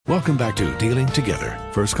Welcome back to Dealing Together.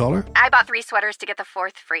 First caller? I bought 3 sweaters to get the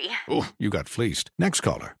 4th free. Oh, you got fleeced. Next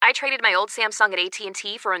caller? I traded my old Samsung at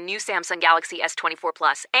AT&T for a new Samsung Galaxy S24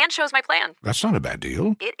 Plus and chose my plan. That's not a bad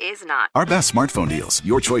deal. It is not. Our best smartphone deals.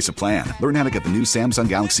 Your choice of plan. Learn how to get the new Samsung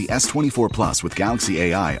Galaxy S24 Plus with Galaxy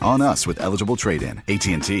AI on us with eligible trade-in.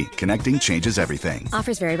 AT&T. Connecting changes everything.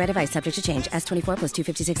 Offers vary by device. Subject to change. S24 plus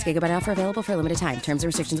 256 gigabyte offer available for a limited time. Terms and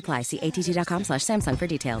restrictions apply. See att.com/Samsung for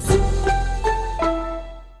details.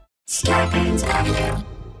 Scarpins Avenue.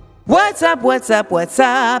 What's up, what's up, what's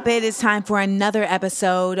up? It is time for another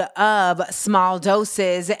episode of Small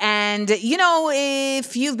Doses. And, you know,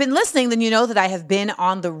 if you've been listening, then you know that I have been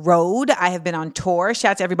on the road. I have been on tour.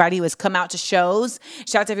 Shout out to everybody who has come out to shows.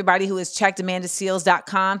 Shout out to everybody who has checked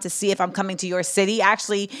amandaseals.com to see if I'm coming to your city.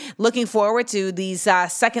 Actually, looking forward to these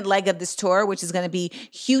second leg of this tour, which is going to be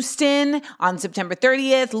Houston on September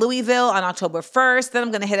 30th, Louisville on October 1st. Then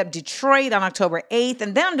I'm going to hit up Detroit on October 8th.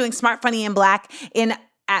 And then I'm doing Smart, Funny, and Black in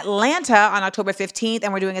Atlanta on October 15th,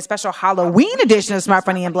 and we're doing a special Halloween edition of Smart,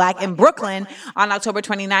 Funny, and Black in Brooklyn on October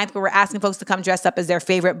 29th, where we're asking folks to come dress up as their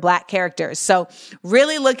favorite Black characters. So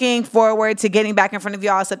really looking forward to getting back in front of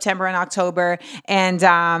y'all September and October, and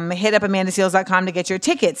hit up amandaseals.com to get your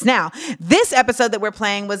tickets. Now, this episode that we're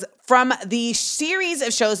playing was from the series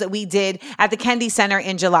of shows that we did at the Kennedy Center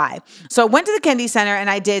in July. So I went to the Kennedy Center and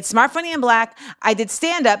I did Smart, Funny, and Black. I did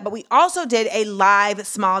stand-up, but we also did a live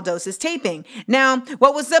Small Doses taping. Now,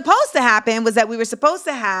 what was supposed to happen was that we were supposed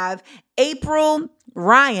to have April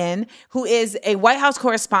Ryan, who is a White House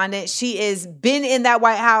correspondent. She has been in that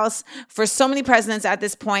White House for so many presidents at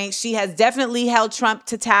this point. She has definitely held Trump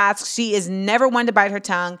to task. She is never one to bite her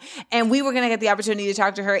tongue. And we were going to get the opportunity to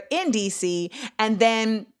talk to her in DC. And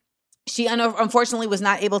then she unfortunately was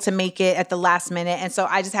not able to make it at the last minute. And so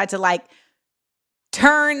I just had to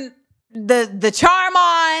turn the charm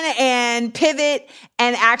on and pivot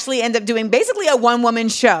and actually end up doing basically a one-woman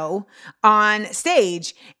show on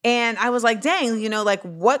stage. And I was like, dang,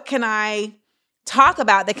 what can I talk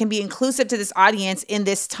about that can be inclusive to this audience in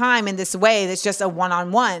this time, in this way, that's just a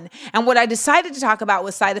one-on-one. And what I decided to talk about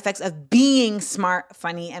was side effects of being smart,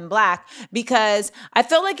 funny, and Black, because I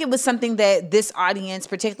felt like it was something that this audience,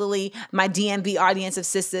 particularly my DMV audience of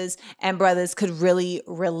sisters and brothers, could really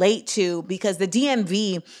relate to, because the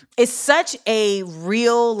DMV is such a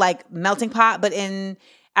real melting pot. But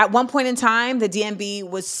at one point in time, the DMV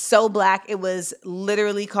was so Black, it was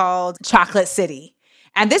literally called Chocolate City.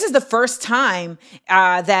 And this is the first time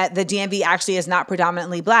that the DMV actually is not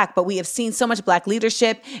predominantly Black, but we have seen so much Black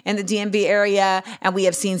leadership in the DMV area, and we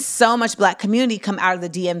have seen so much Black community come out of the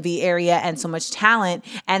DMV area and so much talent.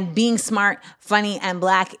 And being smart, funny, and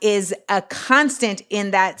Black is a constant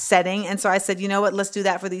in that setting. And so I said, you know what, let's do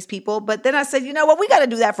that for these people. But then I said, you know what, we got to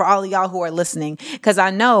do that for all of y'all who are listening, because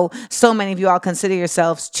I know so many of you all consider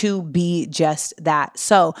yourselves to be just that.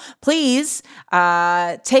 So please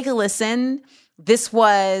take a listen. This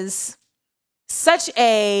was such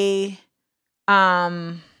it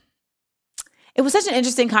was such an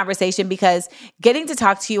interesting conversation, because getting to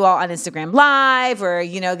talk to you all on Instagram Live, or,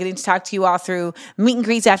 getting to talk to you all through meet and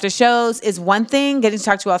greets after shows is one thing. Getting to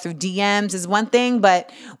talk to you all through DMs is one thing. But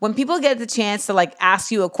when people get the chance to ask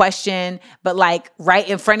you a question, but right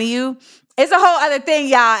in front of you, it's a whole other thing,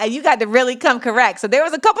 y'all, and you got to really come correct. So there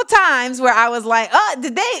was a couple times where I was like, oh, they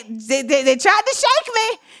tried to shake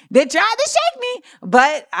me. They tried to shake me.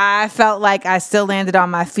 But I felt like I still landed on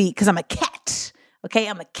my feet, because I'm a cat. Okay,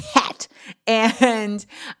 I'm a cat. And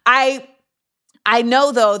I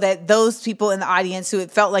know, though, that those people in the audience who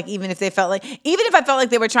it felt like, even if I felt like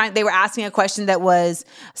they were asking a question that was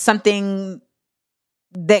something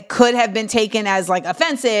that could have been taken as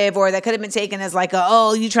offensive, or that could have been taken as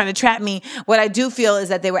oh, you trying to trap me. What I do feel is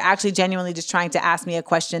that they were actually genuinely just trying to ask me a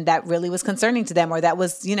question that really was concerning to them, or that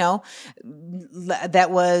was, that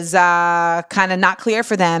was kind of not clear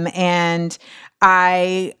for them. And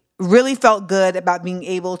I really felt good about being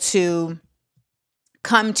able to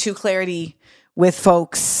come to clarity with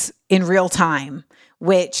folks in real time,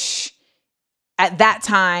 which at that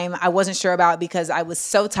time I wasn't sure about, because I was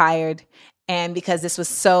so tired. And because this was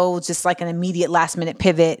so just an immediate last minute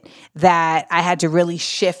pivot, that I had to really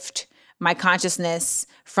shift my consciousness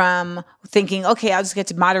from thinking, okay, I'll just get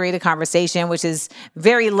to moderate a conversation, which is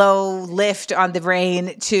very low lift on the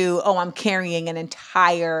brain, to, oh, I'm carrying an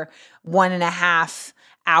entire 1.5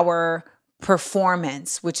 hour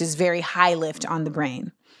performance, which is very high lift on the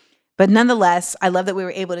brain. But nonetheless, I love that we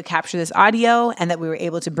were able to capture this audio, and that we were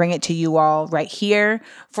able to bring it to you all right here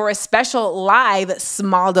for a special live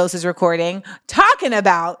Small Doses recording, talking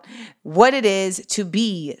about what it is to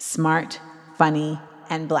be smart, funny,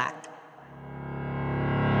 and Black.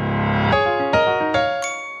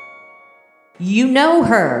 You know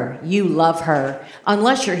her, you love her,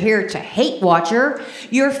 unless you're here to hate watch her.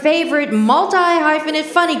 Your favorite multi-hyphenate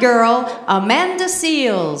funny girl, Amanda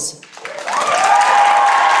Seales.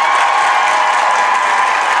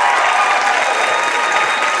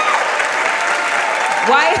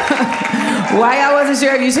 Why I wasn't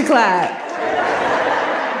sure if you should clap?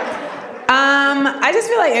 I just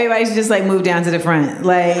feel like everybody should just like move down to the front.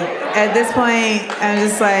 Like at this point,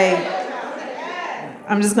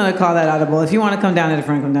 I'm just gonna call that audible. If you want to come down to the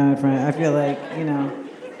front, come down to the front. I feel like, you know,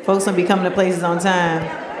 folks don't be coming to places on time.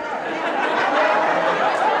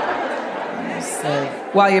 So,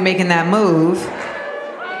 while you're making that move.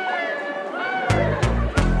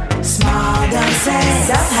 Small doses.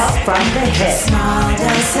 Self-help from the hip. Small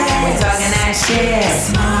doses. We're talking that shit.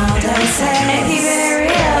 Small doses. And keeping it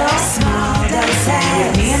real. Small doses.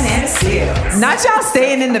 With me and Amanda Seales. Not y'all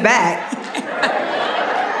staying in the back.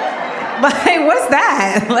 Like, what's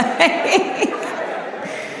that? Like,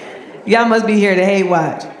 y'all must be here to hate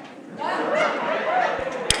watch.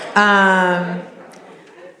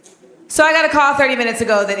 So I got a call 30 minutes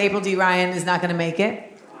ago that April D. Ryan is not gonna make it.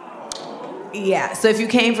 Yeah, so if you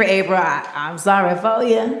came for April, I'm sorry for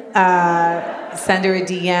you. Send her a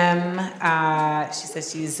DM. She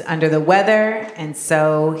says she's under the weather. And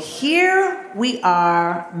so here we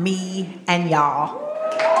are, me and y'all.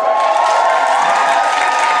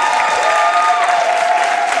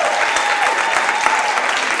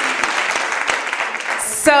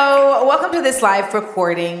 So welcome to this live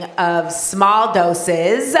recording of Small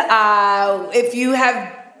Doses. If you've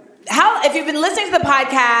been listening to the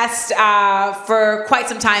podcast for quite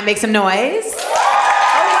some time, make some noise. Oh,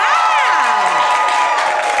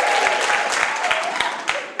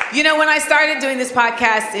 wow. You know, when I started doing this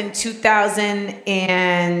podcast in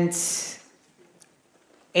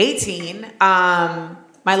 2018,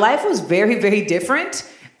 my life was very, very different.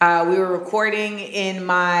 We were recording in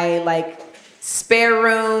my spare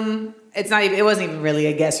room. It wasn't even really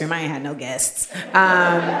a guest room. I ain't had no guests.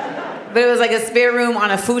 But it was like a spare room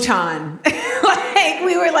on a futon.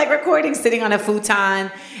 We were recording sitting on a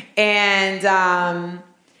futon. And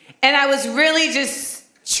I was really just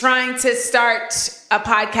trying to start a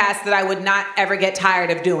podcast that I would not ever get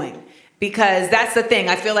tired of doing. Because that's the thing.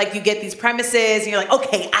 I feel like you get these premises and you're like,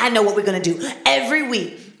 okay, I know what we're gonna do. Every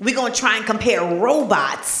week, we're gonna try and compare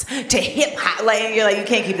robots to hip hop. And you're like, you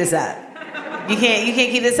can't keep this up. You can't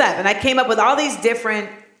keep this up. And I came up with all these different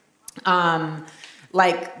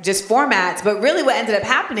just formats, but really what ended up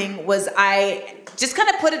happening was I just kind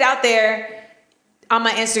of put it out there on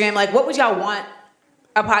my Instagram, what would y'all want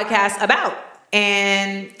a podcast about?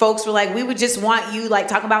 And folks were like, we would just want you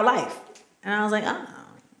talking about life. And I was like, oh.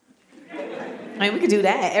 I mean, we could do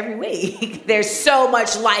that every week. There's so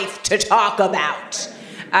much life to talk about.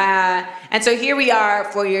 And so here we are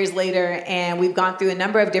 4 years later, and we've gone through a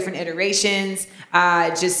number of different iterations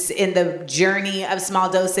just in the journey of Small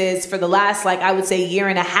Doses. For the last, I would say, year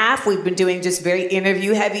and a half, we've been doing just very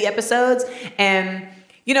interview-heavy episodes. And,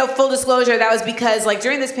 full disclosure, that was because,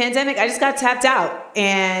 during this pandemic, I just got tapped out.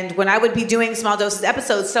 And when I would be doing Small Doses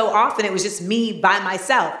episodes, so often it was just me by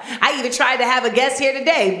myself. I even tried to have a guest here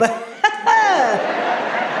today, but...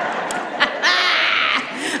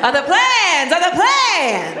 Other plans.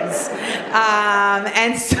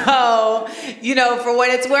 And so, for what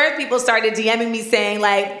it's worth, people started DMing me saying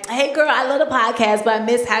hey girl, I love the podcast, but I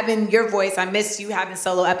miss having your voice. I miss you having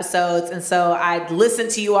solo episodes. And so I'd listen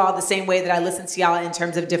to you all the same way that I listen to y'all in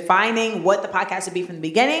terms of defining what the podcast would be from the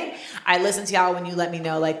beginning. I listen to y'all when you let me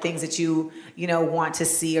know things that you want to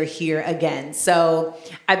see or hear again. So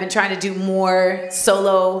I've been trying to do more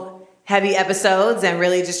solo heavy episodes and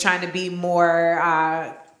really just trying to be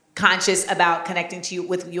more conscious about connecting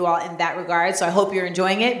with you all in that regard. So I hope you're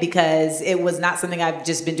enjoying it, because it was not something I've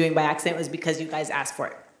just been doing by accident. It was because you guys asked for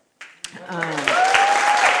it.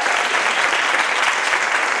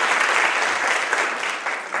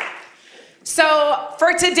 So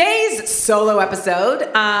for today's solo episode,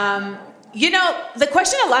 the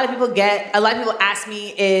question a lot of people ask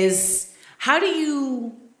me is, how do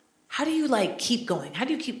you keep going? How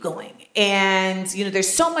do you keep going? And,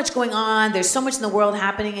 there's so much going on. There's so much in the world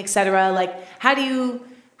happening, et cetera. How do you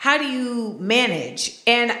manage?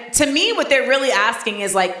 And to me, what they're really asking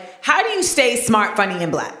is how do you stay smart, funny,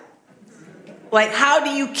 and black? How do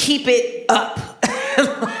you keep it up?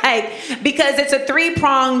 Because it's a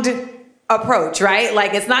three-pronged approach, right?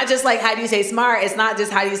 It's not just how do you stay smart? It's not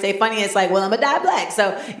just how do you stay funny? It's well, I'm gonna die black.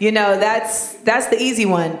 So, that's the easy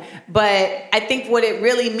one. But I think what it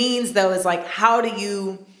really means though is how do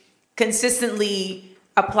you consistently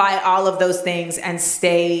apply all of those things and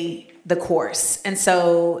stay the course. And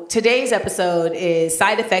so today's episode is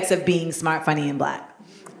side effects of being smart, funny, and black.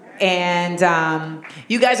 And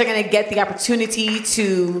you guys are going to get the opportunity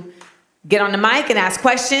to get on the mic and ask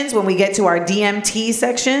questions when we get to our DMT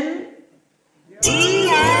section.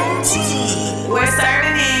 DMT. We're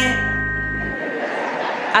serving it.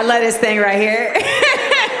 I love this thing right here.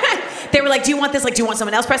 They were like, do you want this? Like, do you want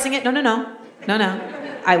someone else pressing it? No.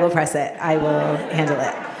 I will press it. I will handle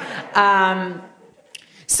it.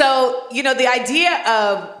 So, the idea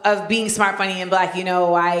of being smart, funny, and black,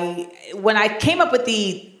 when I came up with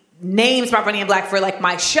the name Smart, Funny, and Black for like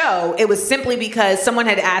my show, it was simply because someone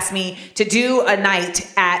had asked me to do a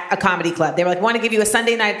night at a comedy club. They were like, want to give you a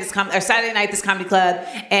Sunday night or Saturday night at this comedy club,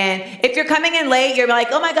 and if you're coming in late, you're like,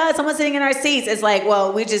 oh my God, someone's sitting in our seats. It's like,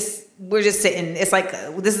 well, we're just sitting. It's like,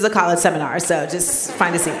 this is a college seminar, so just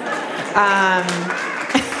find a seat.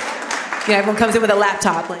 Everyone comes in with a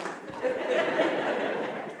laptop, like.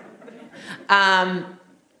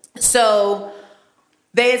 So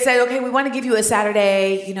they had said, okay, we want to give you a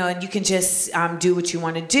Saturday, and you can just do what you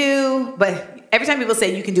want to do. But every time people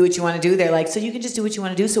say you can do what you want to do, they're like, so you can just do what you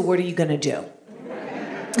want to do, so what are you going to do?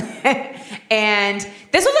 And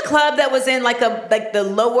this was a club that was in the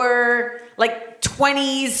lower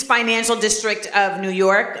 20s financial district of New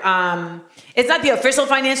York. It's not the official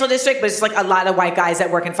financial district, but it's like a lot of white guys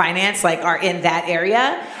that work in finance are in that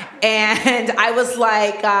area. And I was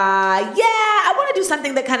like, I want to do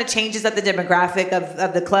something that kind of changes up the demographic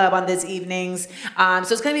of the club on these evenings. So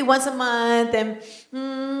it's going to be once a month. And,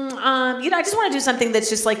 I just want to do something that's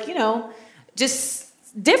just just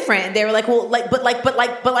different. They were like, well, but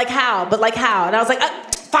how? And I was like,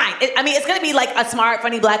 fine. It's going to be like a smart,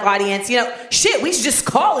 funny black audience. We should just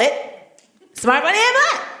call it Smart, Funny, and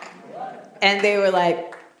Black. And they were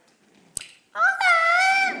like,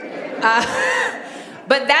 okay.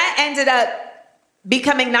 But that ended up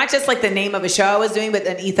becoming not just like the name of a show I was doing, but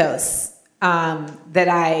an ethos that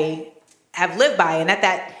I have lived by. And at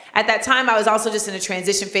that time, I was also just in a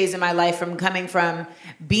transition phase in my life from coming from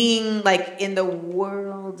being in the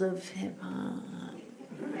world of hip hop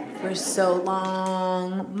for so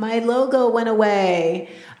long. My logo went away.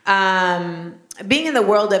 Being in the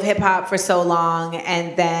world of hip hop for so long,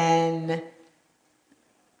 and then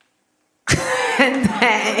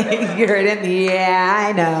you heard him. Yeah,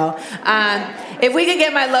 I know. If we could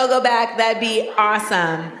get my logo back, that'd be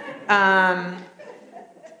awesome.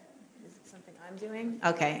 Is it something I'm doing?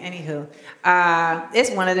 Okay, anywho. It's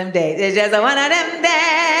one of them days. It's just one of them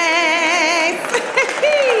days.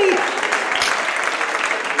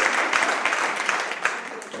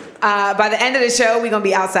 By the end of the show, we're going to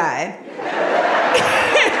be outside.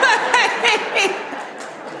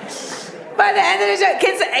 By the end of the show,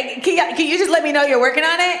 can you just let me know you're working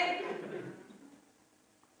on it?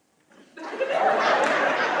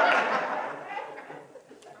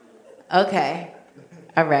 Okay.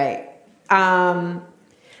 All right.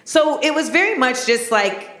 So it was very much just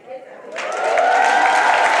like,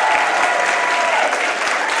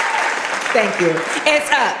 thank you.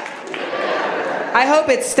 It's up. I hope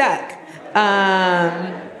it's stuck. I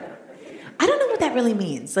don't know what that really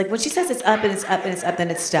means. When she says it's up and it's up and it's up, then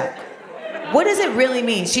it's stuck. What does it really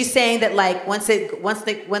mean? She's saying that once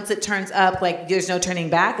it turns up, there's no turning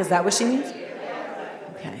back. Is that what she means?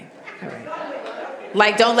 Okay, all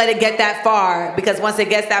right. Don't let it get that far, because once it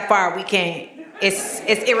gets that far, we can't. It's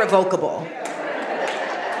irrevocable.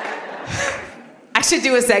 I should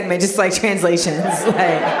do a segment just translations. All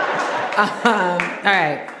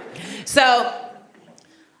right. So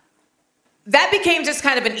that became just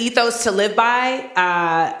kind of an ethos to live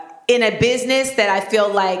by. In a business that I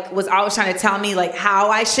feel was always trying to tell me how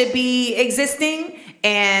I should be existing,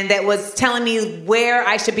 and that was telling me where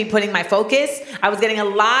I should be putting my focus. I was getting a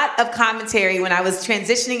lot of commentary when I was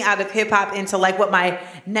transitioning out of hip hop into what my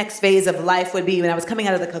next phase of life would be when I was coming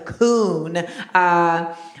out of the cocoon.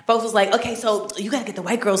 Folks was like, okay, so you gotta get the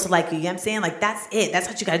white girls to like you. You know what I'm saying? That's it. That's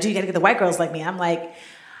what you gotta do. You gotta get the white girls like me. I'm like,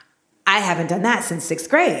 I haven't done that since 6th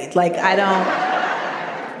grade.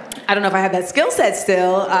 I don't know if I have that skill set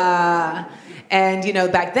still. And,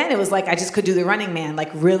 back then it was I just could do the Running Man,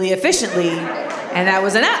 really efficiently. And that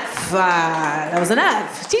was enough.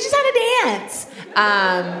 Teach us how to dance.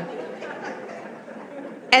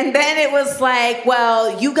 And then it was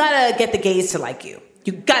well, you gotta get the gays to like you.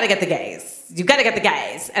 You gotta get the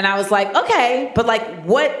gays. And I was like, okay, but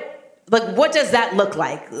what does that look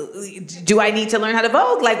like? Do I need to learn how to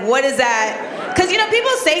Vogue? What is that? Because,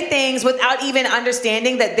 people say things without even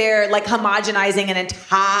understanding that they're homogenizing an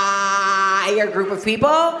entire group of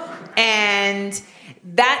people. And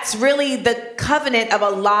that's really the covenant of a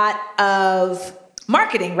lot of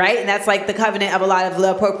marketing, right? And that's like the covenant of a lot of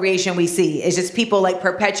the appropriation we see. It's just people like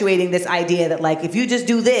perpetuating this idea that like, if you just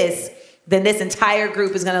do this, then this entire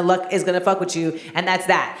group is gonna fuck with you, and that's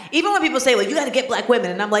that. Even when people say, well, you gotta get black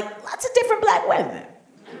women, and I'm like, lots of different black women.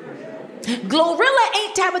 Glorilla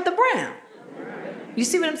ain't Tabitha Brown. You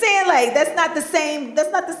see what I'm saying? Like, that's not the same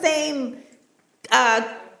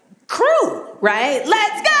crew, right?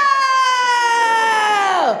 Let's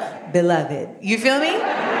go! Beloved. You feel me?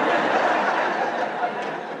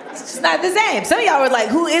 It's just not the same. Some of y'all were like,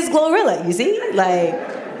 who is Glorilla? You see?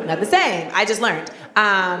 Like, not the same. I just learned.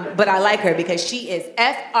 But I like her because she is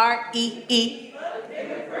F-R-E-E.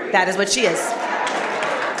 That is what she is.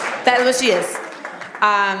 That is what she is.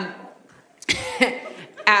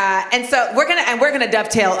 And so we're gonna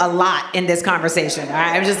dovetail a lot in this conversation. All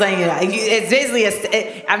right, I'm just letting you know. It's basically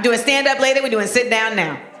I'm doing stand up later. We're doing sit down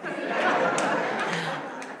now.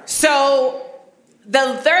 So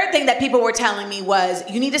the third thing that people were telling me was,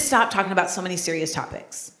 you need to stop talking about so many serious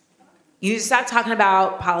topics. You need to stop talking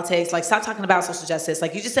about politics, like stop talking about social justice.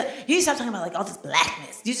 Like you need to stop talking about like all this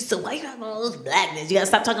blackness. Why are you talking about all this blackness? You gotta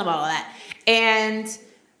stop talking about all that. And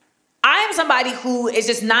I am somebody who is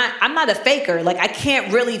just I'm not a faker. Like I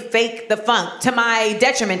can't really fake the funk, to my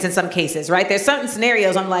detriment in some cases, right? There's certain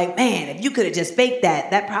scenarios I'm like, man, if you could have just faked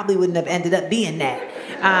that probably wouldn't have ended up being that.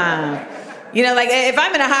 Like if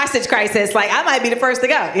I'm in a hostage crisis, like I might be the first to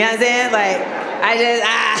go. You know what I'm saying? Like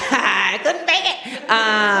I couldn't fake it.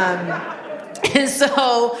 And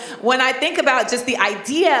so when I think about just the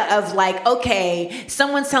idea of like, okay,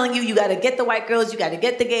 someone's telling you got to get the white girls, you got to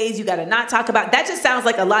get the gays, you got to not talk about, that just sounds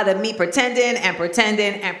like a lot of me pretending. And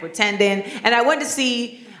I went to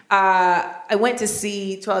see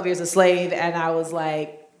 12 Years a Slave, and I was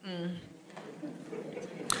like, I'ma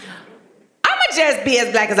just be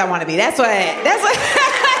as black as I want to be. That's how it ended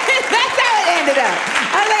up.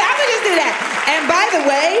 I was like, I'ma just do that. And by the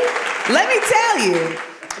way, let me tell you,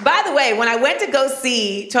 when I went to go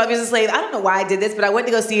see 12 Years a Slave, I don't know why I did this, but I went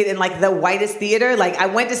to go see it in like the whitest theater. Like I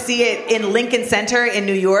went to see it in Lincoln Center in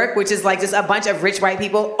New York, which is like just a bunch of rich white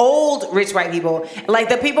people, old rich white people, like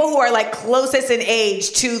the people who are like closest in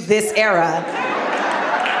age to this era.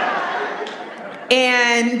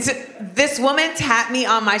 And this woman tapped me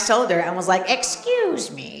on my shoulder and was like,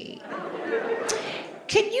 excuse me,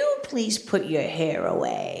 can you please put your hair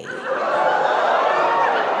away?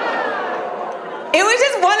 It was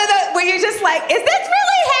just one of the, where you're just like, is this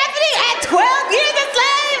really happening at 12 Years a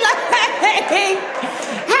Slave? Like,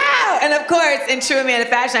 how? And of course, in true Amanda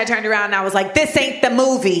fashion, I turned around and I was like, this ain't the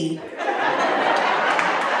movie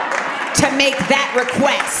to make that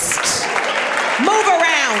request. Move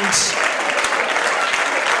around.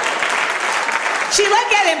 She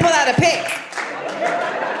looked at it and pulled out a pic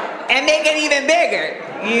and make it even bigger,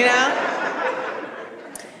 you know?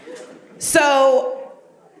 So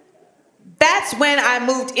that's when I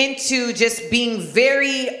moved into just being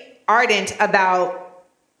very ardent about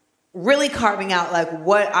really carving out like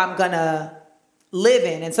what I'm gonna live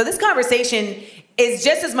in. And so this conversation is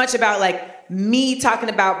just as much about like me talking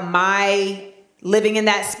about my living in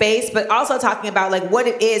that space, but also talking about like what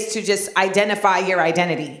it is to just identify your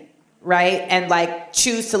identity, right? And like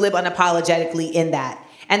choose to live unapologetically in that.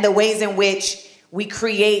 And the ways in which we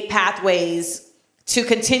create pathways to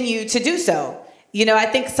continue to do so. You know, I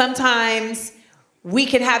think sometimes we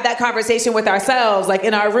can have that conversation with ourselves, like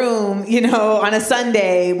in our room, you know, on a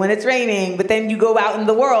Sunday when it's raining, but then you go out in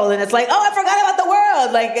the world and it's like, oh, I forgot about the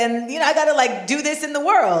world. Like, and you know, I gotta like do this in the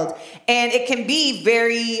world. And it can be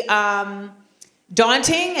very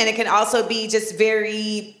daunting, and it can also be just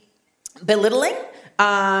very belittling.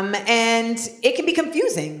 And it can be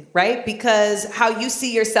confusing, right? Because how you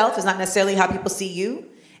see yourself is not necessarily how people see you.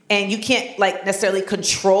 And you can't like necessarily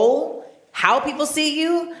control how people see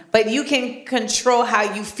you, but you can control how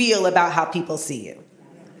you feel about how people see you.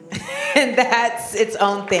 And that's its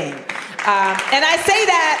own thing. And I say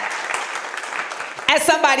that as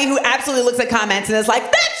somebody who absolutely looks at comments and is like,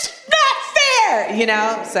 that's not fair, you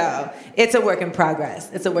know? So it's a work in progress.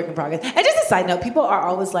 It's a work in progress. And just a side note, people are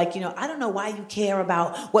always like, you know, I don't know why you care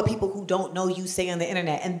about what people who don't know you say on the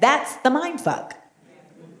internet. And that's the mindfuck.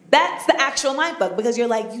 That's the actual mindfuck, because you're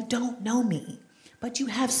like, you don't know me, but you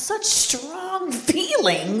have such strong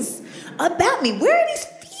feelings about me. Where are these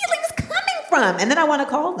feelings coming from? And then I want to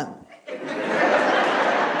call them.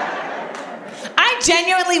 I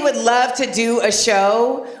genuinely would love to do a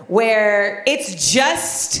show where it's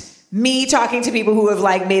just me talking to people who have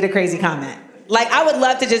like made a crazy comment. Like I would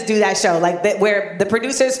love to just do that show, like that, where the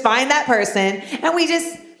producers find that person and we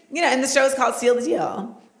just, you know, and the show is called Seal the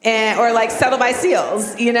Deal. Or like Settle by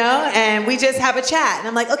Seals, you know? And we just have a chat. And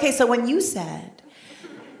I'm like, okay, so when you said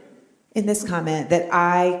in this comment that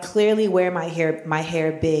I clearly wear my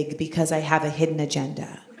hair big because I have a hidden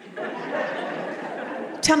agenda.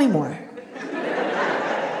 Tell me more.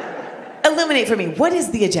 Illuminate for me. What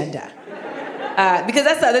is the agenda? Because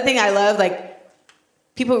that's the other thing I love. Like,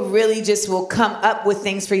 people really just will come up with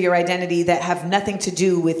things for your identity that have nothing to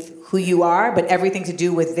do with who you are, but everything to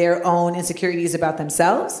do with their own insecurities about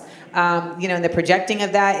themselves. And the projecting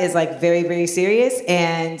of that is like very, very serious.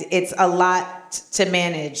 And it's a lot to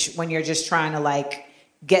manage when you're just trying to like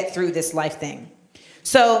get through this life thing.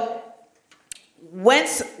 So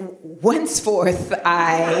whenceforth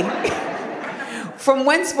I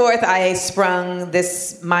sprung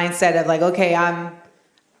this mindset of like, okay, I'm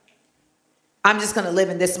just going to live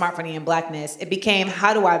in this smart, funny, and blackness. It became,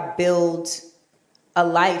 how do I build a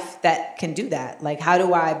life that can do that? Like, how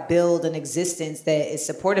do I build an existence that is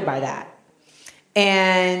supported by that?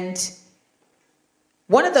 And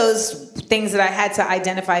one of those things that I had to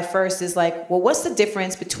identify first is like, well, what's the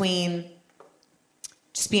difference between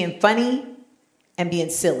just being funny and being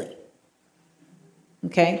silly?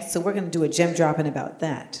 Okay, so we're going to do a gem dropping about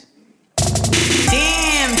that.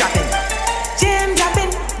 Gem dropping. Gem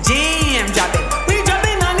dropping. Jam dropping. We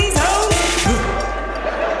dropping on these hoes.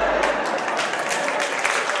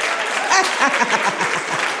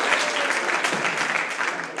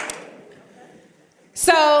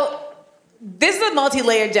 So this is a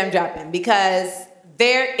multi-layered gem dropping because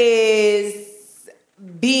there is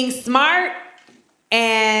being smart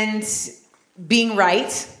and being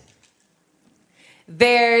right.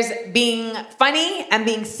 There's being funny and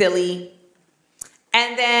being silly.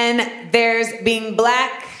 And then there's being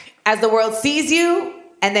black as the world sees you,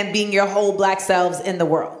 and then being your whole black selves in the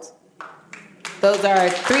world. Those are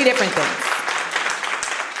three different things.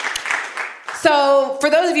 So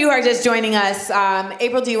for those of you who are just joining us,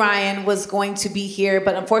 April D. Ryan was going to be here,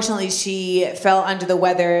 but unfortunately she fell under the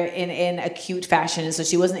weather in acute fashion, and so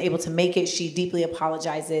she wasn't able to make it. She deeply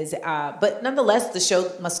apologizes. But nonetheless, the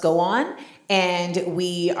show must go on, and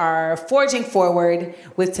we are forging forward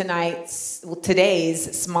with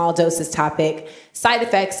today's Small Doses topic, side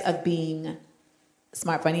effects of being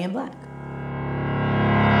smart, funny, and black.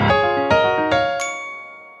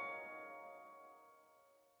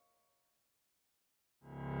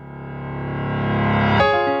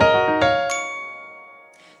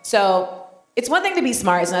 So it's one thing to be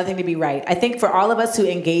smart, it's another thing to be right. I think for all of us who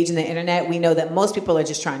engage in the internet, we know that most people are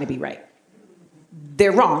just trying to be right.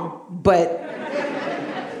 They're wrong, but you know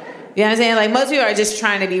what I'm saying? Like, most people are just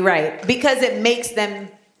trying to be right because it makes them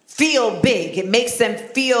feel big. It makes them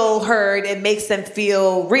feel heard. It makes them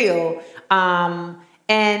feel real. And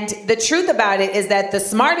the truth about it is that the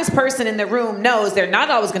smartest person in the room knows they're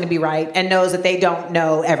not always going to be right and knows that they don't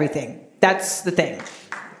know everything. That's the thing.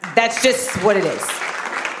 That's just what it is.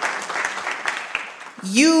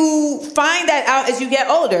 You find that out as you get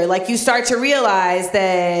older. Like, you start to realize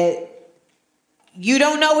that you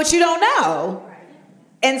don't know what you don't know.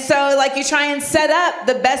 And so, like, you try and set up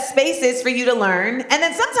the best spaces for you to learn. And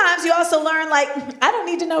then sometimes you also learn, like, I don't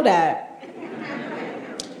need to know that.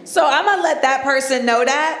 So I'm going to let that person know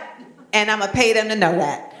that, and I'm going to pay them to know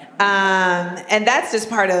that. And that's just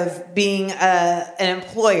part of being an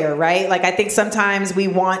employer, right? Like, I think sometimes we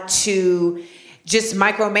want to just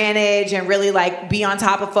micromanage and really like be on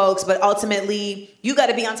top of folks, but ultimately you got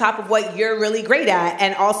to be on top of what you're really great at.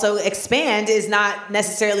 And also expand is not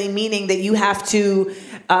necessarily meaning that you have to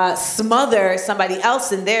smother somebody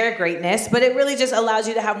else in their greatness, but it really just allows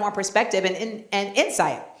you to have more perspective and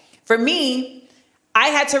insight. For me, I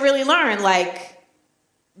had to really learn, like,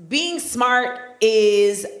 being smart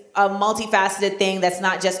is a multifaceted thing that's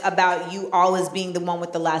not just about you always being the one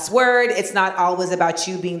with the last word. It's not always about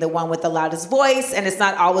you being the one with the loudest voice. And it's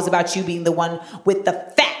not always about you being the one with the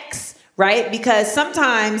facts, right? Because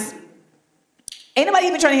sometimes ain't nobody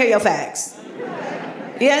even trying to hear your facts.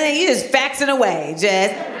 You know, you just faxing away.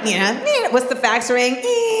 Just, you know, what's the fax ring?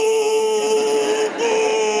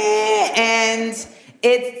 And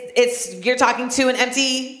it's you're talking to an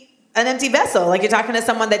empty vessel. Like, you're talking to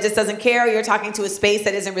someone that just doesn't care, or you're talking to a space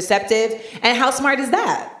that isn't receptive. And how smart is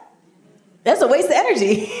that? That's a waste of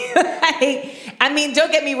energy. I mean,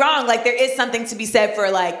 don't get me wrong. Like, there is something to be said for,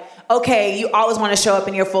 like, okay, you always want to show up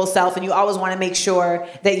in your full self, and you always want to make sure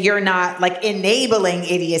that you're not, like, enabling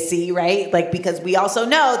idiocy, right? Like, because we also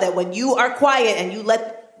know that when you are quiet and you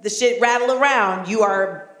let the shit rattle around, you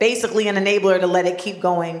are basically an enabler to let it keep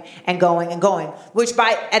going and going and going, which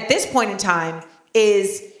at this point in time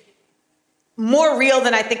is more real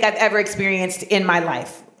than I think I've ever experienced in my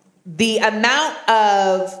life. The amount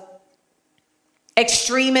of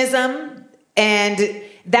extremism and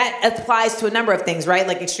that applies to a number of things, right?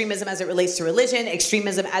 Like extremism as it relates to religion,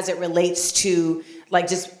 extremism as it relates to like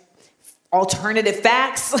just alternative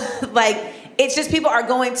facts. Like it's just people are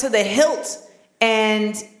going to the hilt,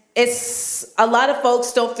 and it's a lot of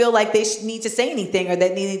folks don't feel like they need to say anything or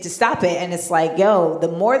they need to stop it. And it's like, yo, the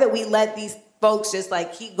more that we let these folks just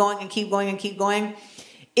like keep going and keep going and keep going,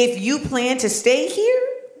 if you plan to stay here,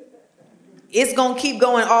 it's gonna keep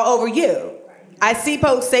going all over you. I see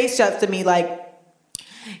folks say stuff to me like,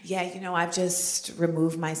 yeah, you know, I've just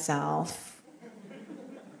removed myself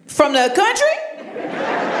from the country.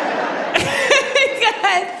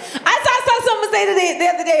 I saw someone say the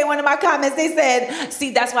other day in one of my comments, they said,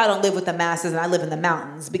 see, that's why I don't live with the masses and I live in the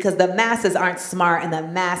mountains, because the masses aren't smart and the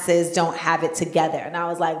masses don't have it together. And I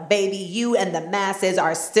was like, baby, you and the masses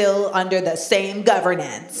are still under the same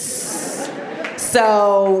governance.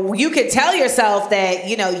 So you could tell yourself that,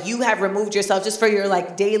 you know, you have removed yourself just for your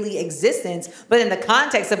like daily existence. But in the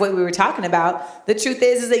context of what we were talking about, the truth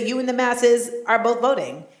is that you and the masses are both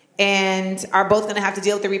voting and are both going to have to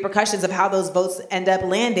deal with the repercussions of how those votes end up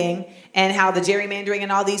landing and how the gerrymandering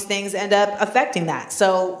and all these things end up affecting that.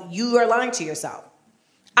 So you are lying to yourself.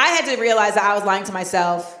 I had to realize that I was lying to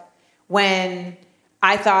myself when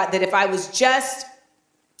I thought that if I was just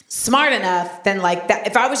smart enough, then like that,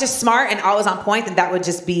 if I was just smart and always on point, then that would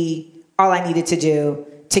just be all I needed to do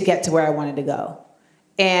to get to where I wanted to go.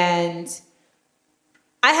 And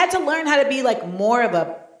I had to learn how to be like more of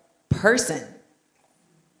a person.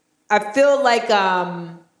 I feel like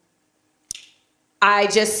I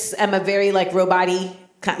just am a very like robot-y,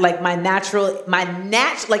 like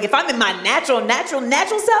like if I'm in my natural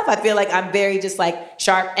self, I feel like I'm very just like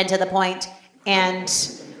sharp and to the point. And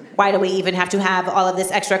why do we even have to have all of this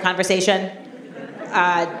extra conversation?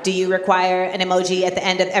 Do you require an emoji at the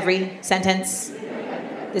end of every sentence?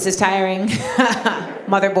 This is tiring.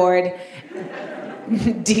 Motherboard.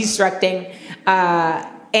 Destructing.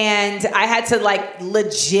 And I had to like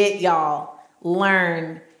legit, y'all,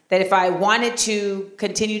 learn that if I wanted to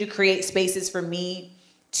continue to create spaces for me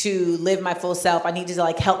to live my full self, I needed to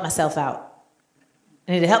like help myself out.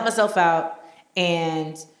 I needed to help myself out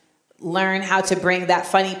and learn how to bring that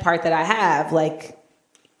funny part that I have like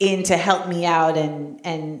in to help me out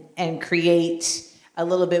and create a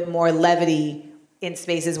little bit more levity in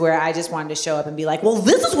spaces where I just wanted to show up and be like, well,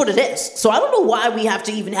 this is what it is. So I don't know why we have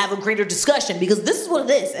to even have a greater discussion because this is what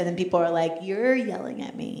it is. And then people are like, you're yelling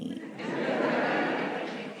at me.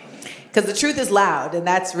 Because the truth is loud, and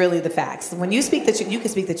that's really the facts. When you speak the truth, you can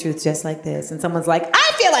speak the truth just like this. And someone's like,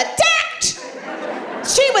 I feel attacked.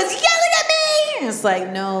 She was yelling at me. And it's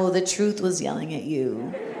like, no, the truth was yelling at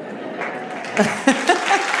you.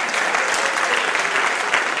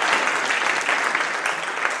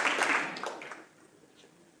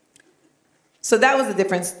 So that was the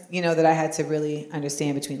difference, you know, that I had to really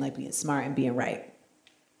understand between like being smart and being right.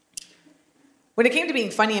 When it came to being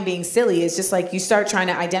funny and being silly, it's just like you start trying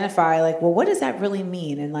to identify like, well, what does that really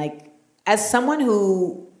mean? And like, as someone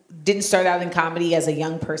who didn't start out in comedy as a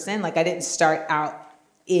young person, like I didn't start out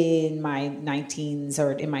in my 19s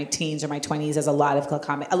or in my teens or my 20s as a lot of the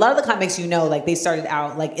comics, you know, like they started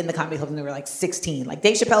out like in the comedy club when they were like 16. Like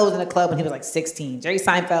Dave Chappelle was in a club when he was like 16. Jerry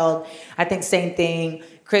Seinfeld, I think same thing.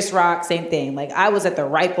 Chris Rock, same thing. Like I was at the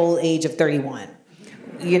ripe old age of 31,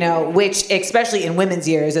 you know, which especially in women's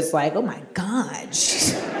years, it's like, oh my God,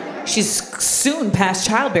 she's soon past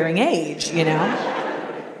childbearing age, you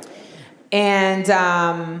know? And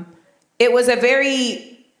it was a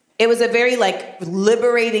very like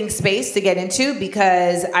liberating space to get into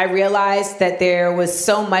because I realized that there was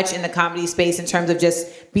so much in the comedy space in terms of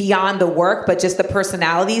just beyond the work, but just the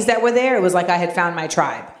personalities that were there. It was like I had found my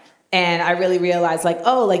tribe. And I really realized like,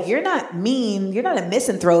 oh, like you're not mean, you're not a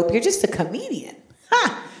misanthrope, you're just a comedian.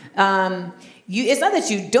 It's not that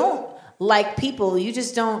you don't like people, you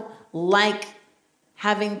just don't like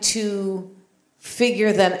having to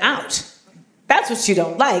figure them out. That's what you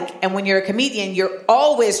don't like. And when you're a comedian, you're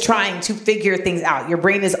always trying to figure things out. Your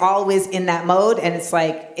brain is always in that mode, and it's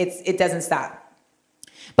like, it doesn't stop.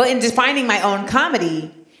 But in defining my own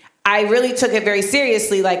comedy, I really took it very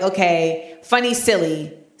seriously, like, okay, funny,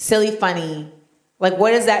 silly, funny. Like,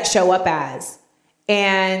 what does that show up as?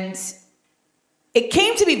 And it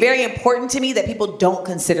came to be very important to me that people don't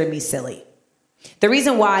consider me silly. The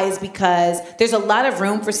reason why is because there's a lot of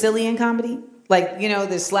room for silly in comedy. Like, you know,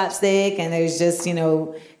 there's slapstick and there's just, you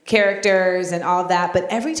know, characters and all that. But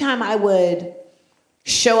every time I would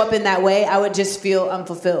show up in that way, I would just feel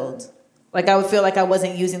unfulfilled. Like I would feel like I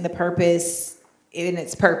wasn't using the purpose in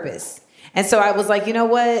its purpose. And so I was like, you know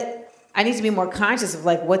what? I need to be more conscious of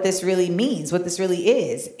like what this really means, what this really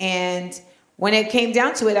is. And when it came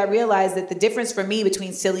down to it, I realized that the difference for me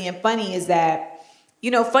between silly and funny is that,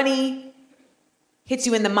 funny hits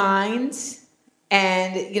you in the mind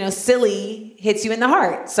and, silly hits you in the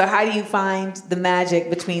heart. So how do you find the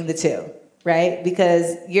magic between the two, right?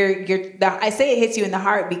 Because I say it hits you in the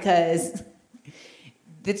heart because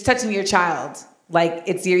it's touching your child. Like,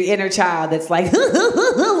 it's your inner child that's like, look at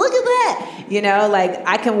that. Like,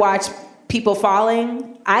 I can watch people falling.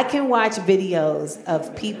 I can watch videos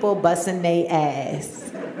of people busting their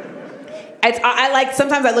ass. I like,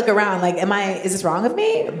 sometimes I look around like, is this wrong with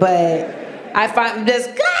me? But I find this,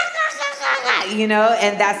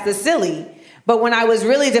 and that's the silly. But when I was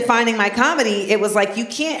really defining my comedy, it was like, you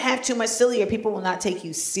can't have too much silly or people will not take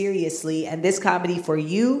you seriously. And this comedy for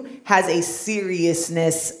you has a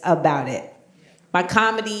seriousness about it. My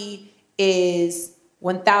comedy is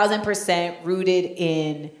 1000% rooted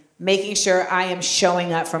in making sure I am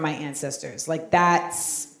showing up for my ancestors. Like,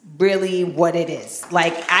 that's really what it is.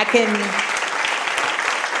 Like, I can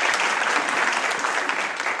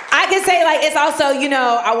say, like, it's also,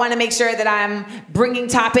 I want to make sure that I'm bringing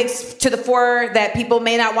topics to the fore that people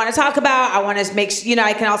may not want to talk about. I want to make,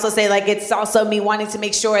 I can also say, like, it's also me wanting to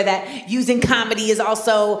make sure that using comedy is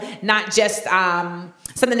also not just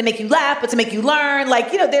something to make you laugh, but to make you learn.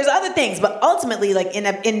 Like, there's other things. But ultimately, like,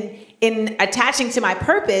 in attaching to my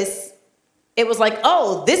purpose, it was like,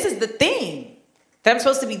 oh, this is the thing that I'm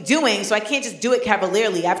supposed to be doing. So I can't just do it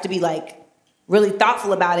cavalierly. I have to be, like, really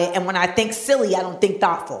thoughtful about it. And when I think silly, I don't think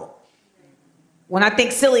thoughtful. When I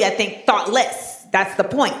think silly, I think thoughtless. That's the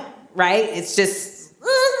point, right? It's just,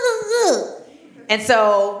 and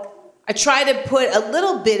so I try to put a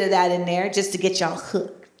little bit of that in there just to get y'all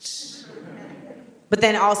hooked. But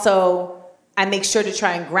then also, I make sure to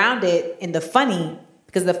try and ground it in the funny,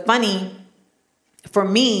 because the funny, for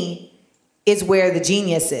me, is where the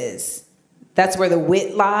genius is. That's where the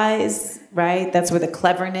wit lies, right? That's where the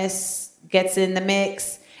cleverness gets in the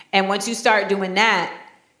mix. And once you start doing that,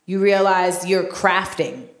 you realize you're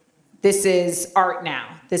crafting. This is art now.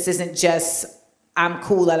 This isn't just, I'm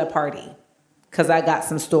cool at a party because I got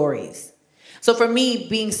some stories. So for me,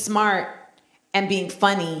 being smart and being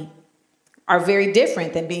funny are very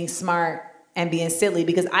different than being smart and being silly,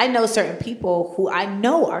 because I know certain people who I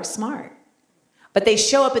know are smart, but they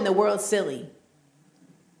show up in the world silly.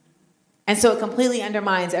 And so it completely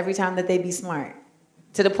undermines every time that they be smart,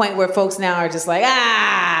 to the point where folks now are just like,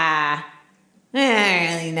 I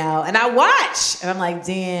don't really know. And I watch, and I'm like,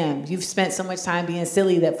 damn, you've spent so much time being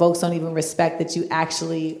silly that folks don't even respect that you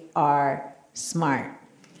actually are smart.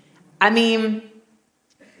 I mean,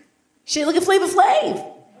 shit, look at Flavor Flav.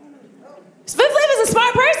 Flavor Flav is a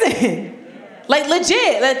smart person. Like,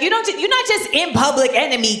 legit. Like, you're not just in Public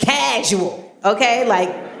Enemy casual, okay? Like,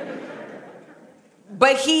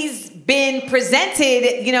 but he's been presented,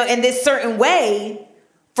 in this certain way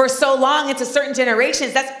for so long into certain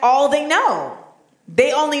generations. That's all they know.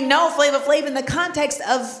 They only know Flavor Flav in the context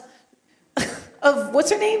of what's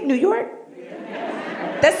her name? New York?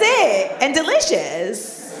 That's it. And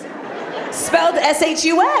Delicious. Spelled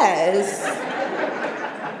S-H-U-S.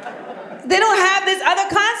 They don't have this other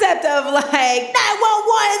concept of, like,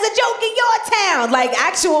 911 is a joke in your town. Like,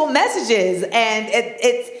 actual messages. And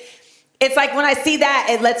it's like, when I see that,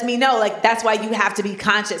 it lets me know, like, that's why you have to be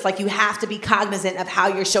conscious. Like, you have to be cognizant of how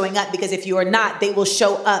you're showing up, because if you are not, they will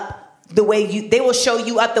show up they will show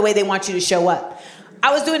you up the way they want you to show up.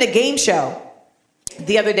 I was doing a game show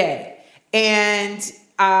the other day, and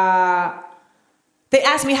they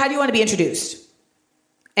asked me, how do you want to be introduced?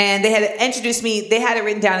 And they had introduced me, they had it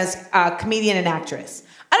written down as comedian and actress.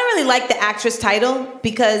 I don't really like the actress title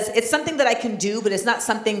because it's something that I can do, but it's not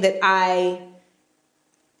something that I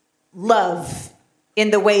love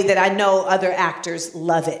in the way that I know other actors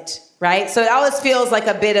love it, right? So it always feels like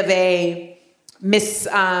a bit of a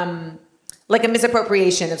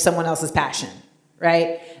misappropriation of someone else's passion,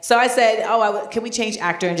 right? So I said, can we change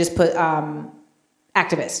actor and just put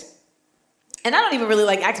activist? And I don't even really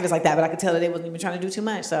like activists like that, but I could tell that they wasn't even trying to do too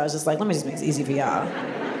much. So I was just like, let me just make it easy for y'all.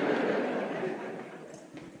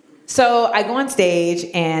 So I go on stage,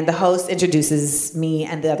 and the host introduces me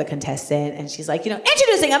and the other contestant, and she's like,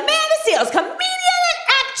 introducing Amanda Seales, comedian and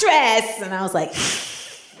actress. And I was like,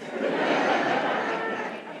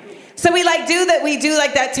 so we do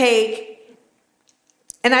that take,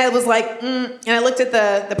 and I was like, and I looked at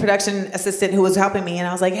the production assistant who was helping me, and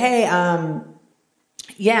I was like, hey, can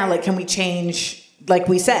we change, like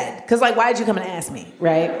we said? Because, like, why did you come and ask me,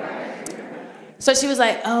 right? So she was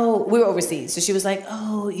like, we were overseas. So she was like,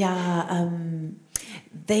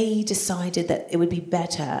 they decided that it would be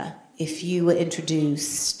better if you were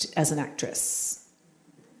introduced as an actress.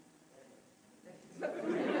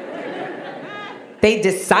 they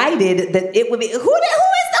decided that it would be, who is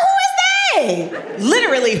they?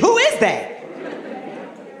 Literally, who is they?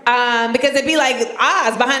 Because it'd be like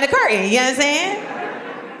Oz behind the curtain, you know what I'm saying?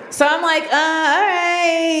 So I'm like, all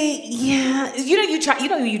right, yeah. You try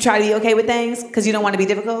to be okay with things because you don't want to be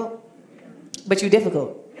difficult, but you're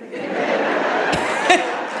difficult.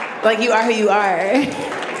 Like you are who you are.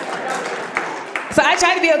 So I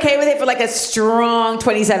tried to be okay with it for like a strong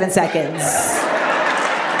 27 seconds.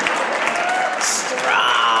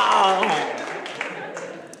 Strong.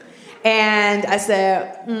 And I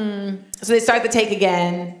said, So they start the take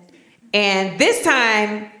again. And this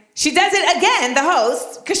time, she does it again, the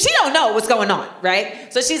host, because she don't know what's going on,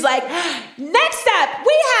 right? So she's like, next up,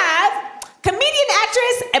 we have comedian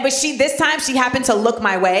actress. But this time, she happened to look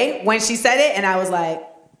my way when she said it. And I was like,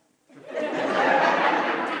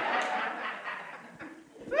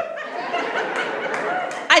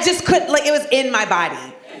 I just couldn't, like, it was in my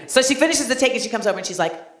body. So she finishes the take and she comes over and she's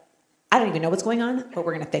like, I don't even know what's going on, but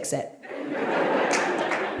we're gonna fix it.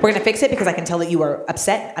 We're gonna fix it because I can tell that you are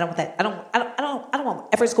upset. I don't want that. I don't want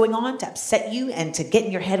whatever's going on to upset you and to get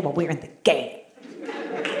in your head while we're in the game.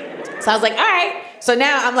 So I was like, all right. So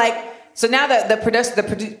now I'm like,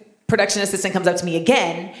 the production assistant comes up to me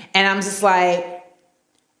again, and I'm just like,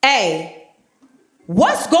 hey,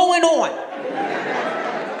 what's going on?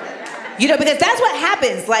 You know, because that's what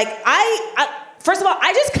happens. Like, first of all,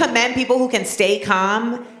 I just commend people who can stay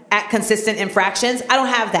calm at consistent infractions. I don't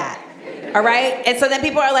have that, all right? And so then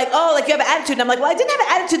people are like, oh, like you have an attitude. And I'm like, well, I didn't have an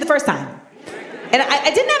attitude the first time. And I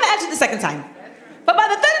didn't have an attitude the second time. But by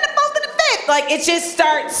the third and the fourth and the fifth, like it just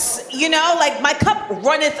starts, you know, like my cup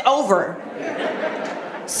runneth over.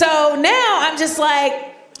 So now I'm just like,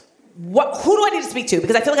 who do I need to speak to?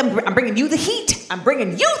 Because I feel like I'm bringing you the heat. I'm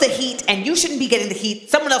bringing you the heat, and you shouldn't be getting the heat.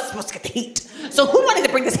 Someone else is supposed to get the heat. So who do I need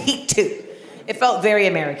to bring this heat to? It felt very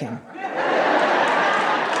American.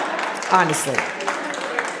 Honestly.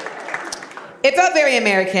 It felt very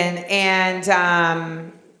American,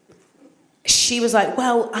 and she was like,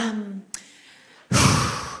 well,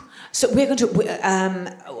 so we're going to,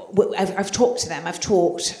 I've talked to them, I've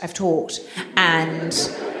talked, and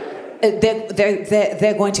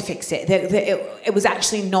they're going to fix it. It was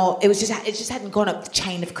actually not. It just hadn't gone up the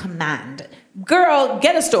chain of command. Girl,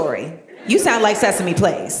 get a story. You sound like Sesame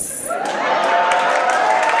Place.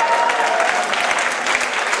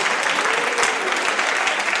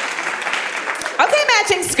 Okay,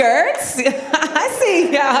 matching skirts. I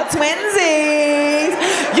see y'all, twinsies.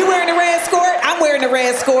 You wearing the red skirt? I'm wearing the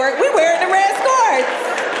red skirt. We wearing the red skirts.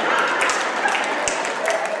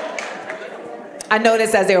 I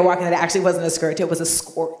noticed as they were walking that it actually wasn't a skirt, it was a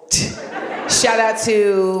skort. Shout out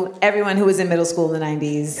to everyone who was in middle school in the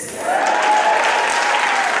 90s.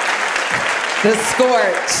 The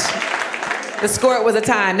skort. The skort was a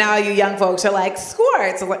time. Now you young folks are like,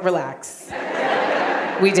 skort, so relax.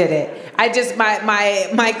 We did it.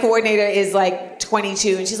 My coordinator is like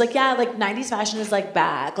 22, and she's like, yeah, like 90s fashion is like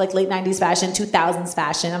back, like late 90s fashion, 2000s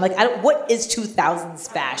fashion. I'm like, what is 2000s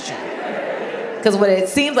fashion? Because what it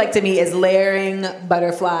seems like to me is layering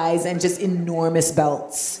butterflies and just enormous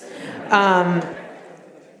belts.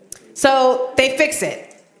 So they fix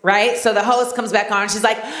it, right? So the host comes back on, she's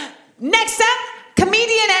like, next up,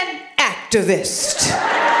 comedian and activist.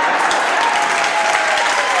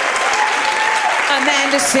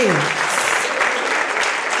 Amanda Seales.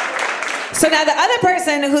 So now the other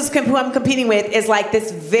person who I'm competing with is like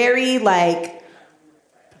this very like,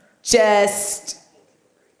 just,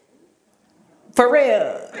 for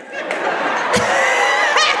real.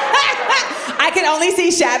 I can only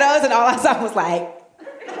see shadows, and all I saw was like.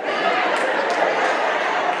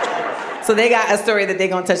 So they got a story that they're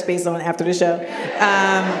gonna touch base on after the show.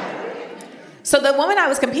 So the woman I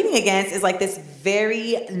was competing against is like this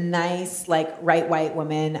very nice, like right white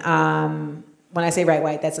woman. When I say right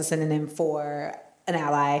white, that's a synonym for an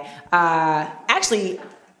ally. Actually,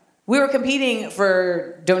 we were competing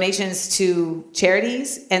for donations to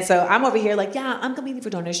charities. And so I'm over here like, yeah, I'm competing for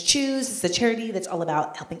Donors Choose. It's a charity that's all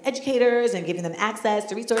about helping educators and giving them access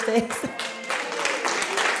to resources.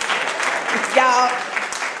 Y'all,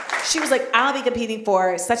 she was like, I'll be competing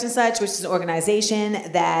for such and such, which is an organization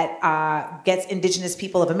that gets indigenous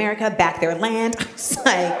people of America back their land. I was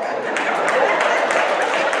like,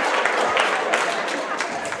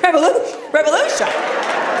 revolution.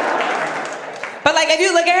 But like, if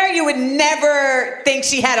you look at her, you would never think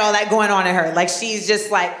she had all that going on in her. Like, she's just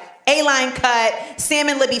like A-line cut,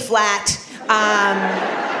 salmon Libby flat,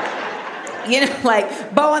 you know,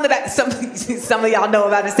 like bow on the back. Some of y'all know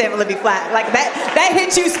about the salmon Libby flat. Like that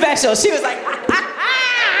hit you special. She was like,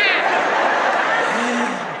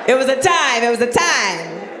 It was a time.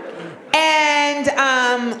 And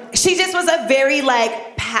she just was a very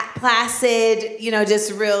like placid,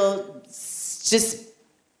 just real, just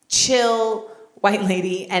chill white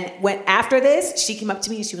lady. And when after this, she came up to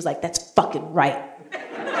me and she was like, "That's fucking right."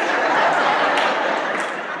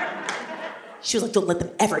 She was like, "Don't let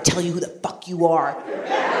them ever tell you who the fuck you are.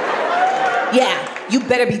 Yeah, you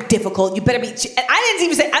better be difficult. You better be." And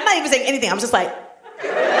I'm not even saying anything. I was just like,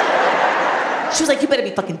 she was like, "You better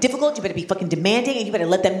be fucking difficult. You better be fucking demanding, and you better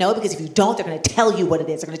let them know, because if you don't, they're gonna tell you what it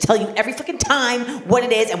is. They're gonna tell you every fucking time what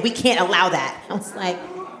it is, and we can't allow that." I was like,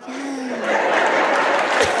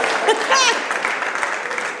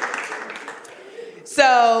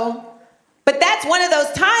 So, but that's one of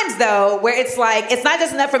those times though, where it's like, it's not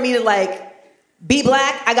just enough for me to like be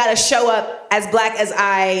black. I gotta show up as black as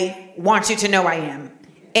I want you to know I am.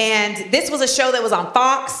 And this was a show that was on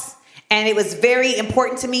Fox, and it was very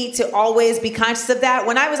important to me to always be conscious of that.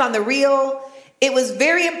 When I was on The Real, it was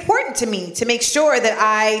very important to me to make sure that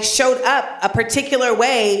I showed up a particular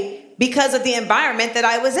way because of the environment that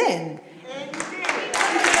I was in.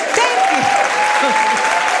 Thank you.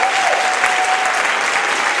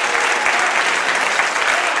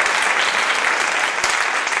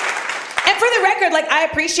 For the record, like, I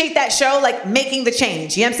appreciate that show, like, making the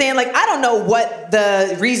change. You know what I'm saying? Like, I don't know what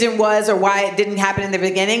the reason was or why it didn't happen in the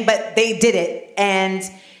beginning, but they did it. And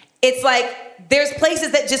it's like, there's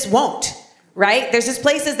places that just won't, right? There's just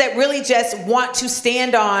places that really just want to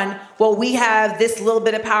stand on, well, we have this little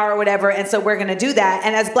bit of power or whatever, and so we're gonna do that.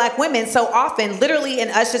 And as black women, so often, literally in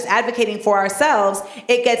us just advocating for ourselves,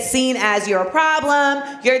 it gets seen as you're a problem,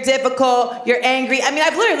 you're difficult, you're angry. I mean,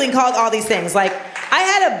 I've literally called all these things. Like, I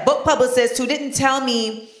had a book publicist who didn't tell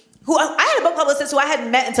me, I had a book publicist who I hadn't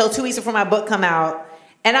met until 2 weeks before my book come out.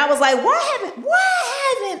 And I was like, why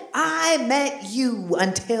haven't I met you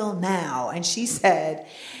until now? And she said,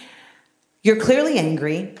 "You're clearly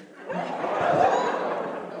angry.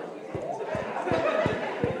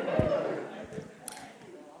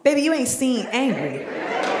 Baby, you ain't seen angry.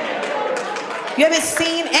 You haven't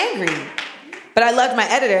seen angry." But I loved my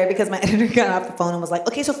editor, because my editor got off the phone and was like,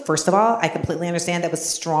 "Okay, so first of all, I completely understand that was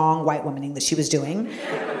strong white womaning that she was doing."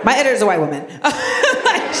 My editor's a white woman.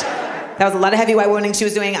 That was a lot of heavy white womaning she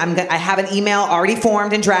was doing. I have an email already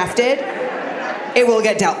formed and drafted. It will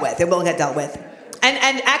get dealt with. It will get dealt with.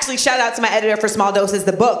 And actually, shout out to my editor for Small Doses,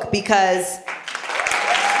 the book, because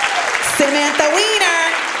Samantha Weiner,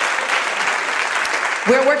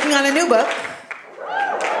 we're working on a new book.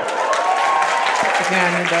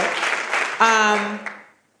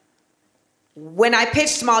 When I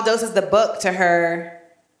pitched Small Doses, the book to her,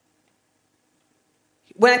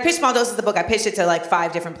 I pitched it to like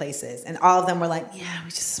 5 different places, and all of them were like, "Yeah,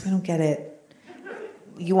 we don't get it.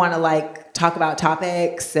 You want to like talk about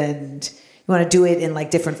topics, and you want to do it in like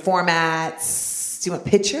different formats. Do you want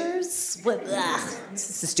pictures? What? Ugh,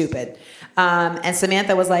 this is stupid." And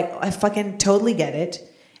Samantha was like, "I fucking totally get it."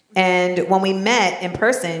 And when we met in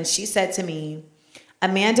person, she said to me,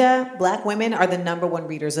 "Amanda, black women are the #1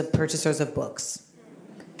 readers of purchasers of books.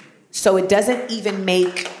 So it doesn't even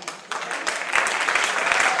make..."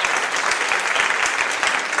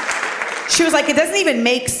 She was like, "It doesn't even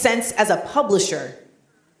make sense as a publisher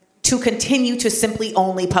to continue to simply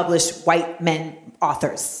only publish white men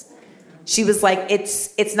authors." She was like,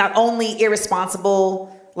 it's not only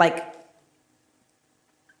irresponsible, like,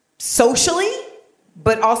 socially,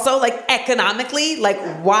 but also, like, economically. Like,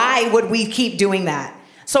 why would we keep doing that?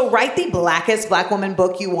 So write the blackest black woman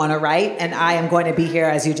book you want to write, and I am going to be here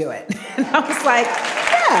as you do it. And I was like,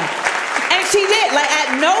 yeah. And she did. Like,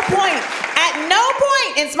 at no point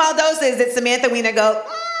in Small Doses did Samantha Weiner go,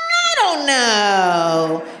 "I don't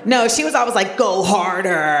know." No, she was always like, "Go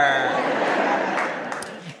harder."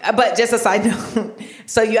 But just a side note,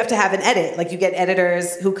 so you have to have an edit. Like, you get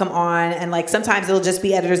editors who come on, and like sometimes it'll just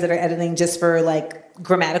be editors that are editing just for like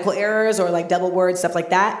grammatical errors or like double words, stuff like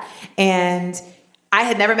that. And I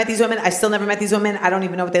had never met these women. I've still never met these women. I don't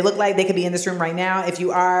even know what they look like. They could be in this room right now. If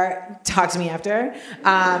you are, talk to me after.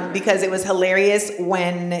 Because it was hilarious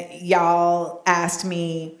when y'all asked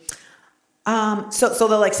me, so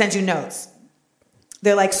they'll like send you notes.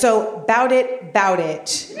 They're like, "So, bout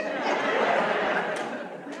it.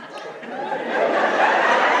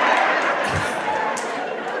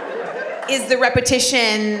 Is the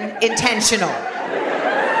repetition intentional?"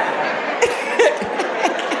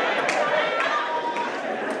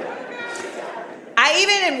 I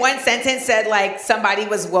even in one sentence said like somebody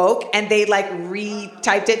was woke, and they like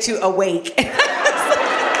retyped it to awake.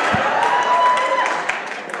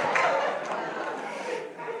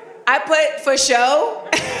 I put "for show,"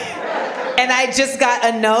 and I just got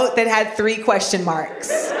a note that had 3 question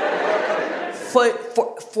marks.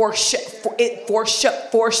 for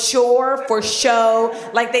show.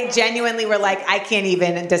 Like they genuinely were like, I can't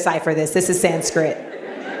even decipher this. This is Sanskrit.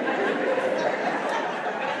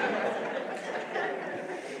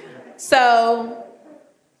 So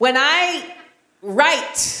when I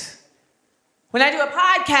write, when I do a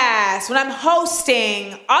podcast, when I'm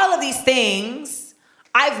hosting, all of these things,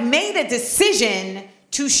 I've made a decision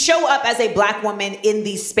to show up as a Black woman in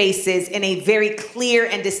these spaces in a very clear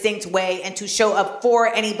and distinct way, and to show up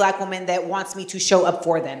for any Black woman that wants me to show up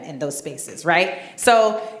for them in those spaces, right?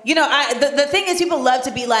 So, you know, the thing is, people love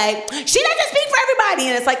to be like, she doesn't speak for everybody.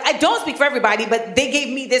 And it's like, I don't speak for everybody, but they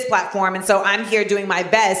gave me this platform. And so I'm here doing my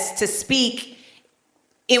best to speak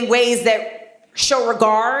in ways that show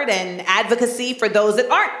regard and advocacy for those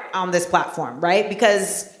that aren't on this platform, right?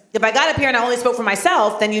 Because if I got up here and I only spoke for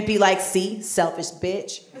myself, then you'd be like, see, selfish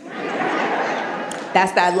bitch.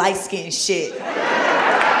 That's that light-skinned shit.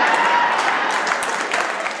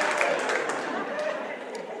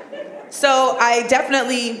 So I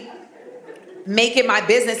definitely make it my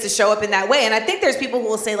business to show up in that way. And I think there's people who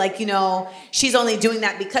will say, like, you know, she's only doing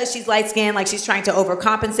that because she's light-skinned, like she's trying to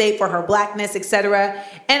overcompensate for her Blackness, etc.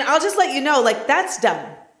 And I'll just let you know, like, that's dumb.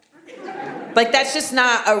 Like, that's just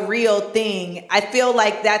not a real thing. I feel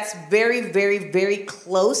like that's very, very, very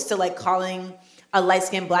close to like calling a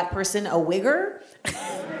light-skinned Black person a wigger.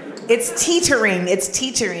 It's teetering.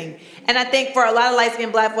 And I think for a lot of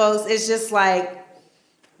light-skinned Black folks, it's just like,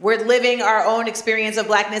 we're living our own experience of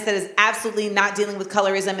Blackness that is absolutely not dealing with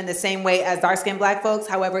colorism in the same way as dark-skinned Black folks.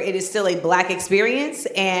 However, it is still a Black experience,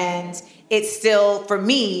 and it still, for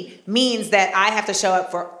me, means that I have to show up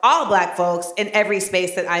for all Black folks in every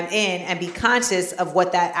space that I'm in and be conscious of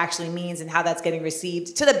what that actually means and how that's getting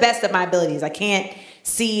received to the best of my abilities. I can't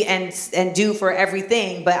see and do for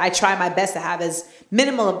everything, but I try my best to have as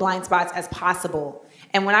minimal of blind spots as possible.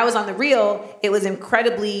 And when I was on The Real, it was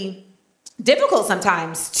incredibly difficult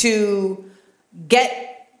sometimes to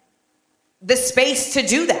get the space to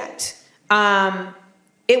do that.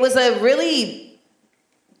 It was the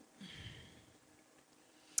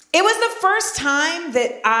first time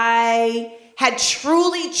that I had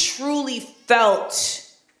truly felt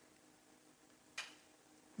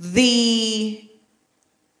the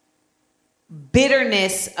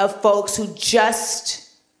bitterness of folks who just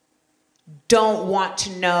don't want to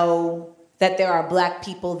know that there are Black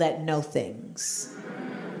people that know things.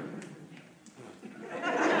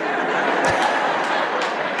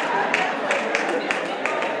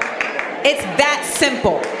 It's that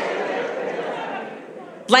simple.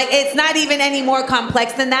 Like, it's not even any more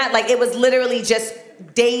complex than that. Like, it was literally just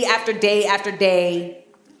day after day after day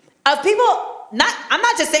of people, I'm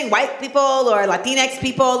not just saying white people or Latinx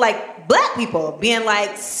people, like Black people being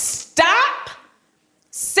like, stop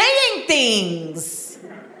saying things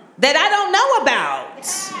that I don't know about.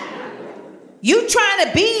 You trying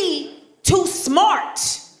to be too smart,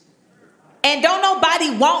 and don't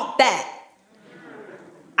nobody want that.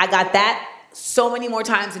 I got that so many more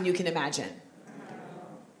times than you can imagine.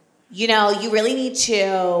 You know, you really need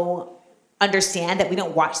to understand that we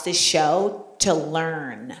don't watch this show to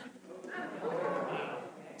learn.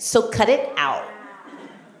 So cut it out.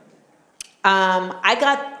 I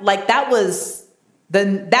got, like, that was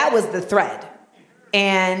the thread.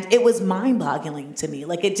 And it was mind-boggling to me.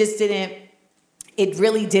 Like, it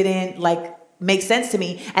really didn't, like, make sense to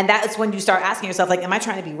me. And that's when you start asking yourself, like, am I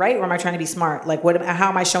trying to be right or am I trying to be smart? Like, how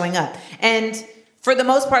am I showing up? And for the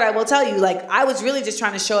most part, I will tell you, like, I was really just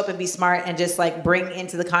trying to show up and be smart and just, like, bring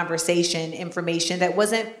into the conversation information that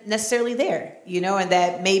wasn't necessarily there, you know, and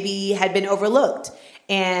that maybe had been overlooked.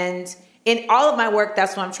 And in all of my work,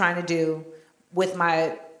 that's what I'm trying to do with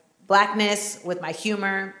my Blackness, with my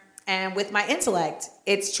humor, and with my intellect.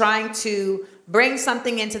 It's trying to bring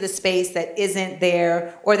something into the space that isn't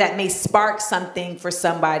there, or that may spark something for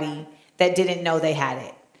somebody that didn't know they had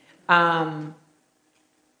it.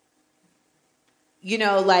 You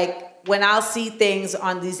know, like, when I'll see things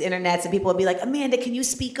on these internets and people will be like, Amanda, can you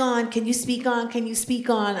speak on? I'm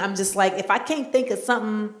just like, if I can't think of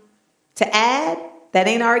something to add that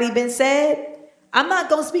ain't already been said, I'm not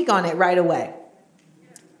gonna speak on it right away.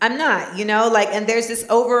 I'm not, you know, like, and there's this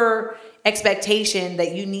over expectation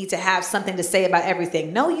that you need to have something to say about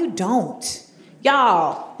everything. No, you don't.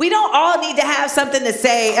 Y'all, we don't all need to have something to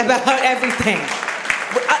say about everything.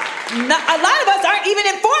 A lot of us aren't even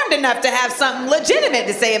informed enough to have something legitimate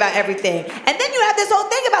to say about everything. And then you have this whole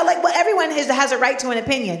thing about, like, well, everyone has a right to an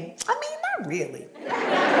opinion. I mean, not really.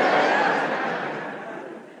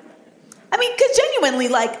 I mean, because genuinely,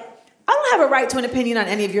 like, I don't have a right to an opinion on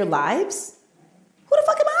any of your lives. Who the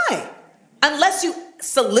fuck am I? Unless you,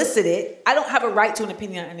 solicited. I don't have a right to an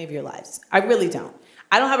opinion on any of your lives. I really don't.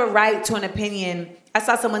 I don't have a right to an opinion. I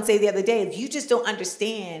saw someone say the other day, you just don't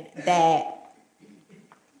understand that.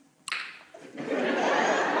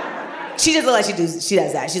 She doesn't look like she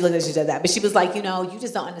does that. She looks like she does that. But she was like, you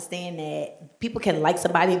just don't understand that people can like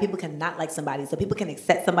somebody and people cannot like somebody. So people can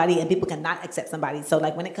accept somebody and people cannot accept somebody. So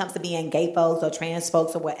like when it comes to being gay folks or trans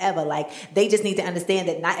folks or whatever, like they just need to understand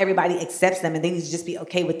that not everybody accepts them and they need to just be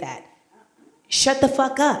okay with that. Shut the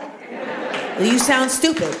fuck up. You sound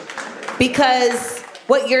stupid. Because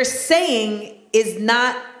what you're saying is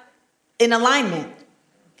not in alignment.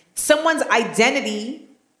 Someone's identity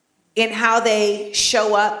in how they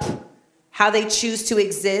show up, how they choose to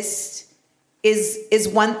exist is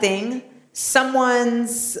one thing.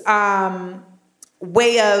 Someone's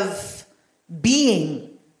way of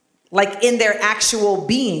being, like in their actual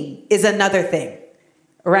being, is another thing,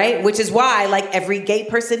 right? Which is why, like, every gay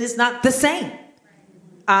person is not the same.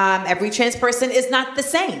 Every trans person is not the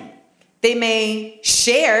same. They may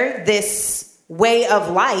share this way of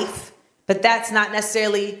life, but that's not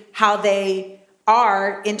necessarily how they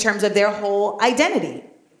are in terms of their whole identity.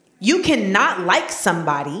 You cannot like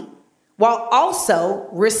somebody while also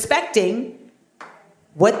respecting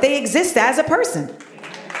what they exist as a person.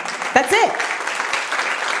 That's it.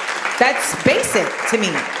 That's basic to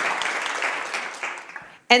me.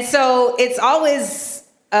 And so it's always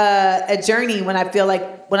a journey when I feel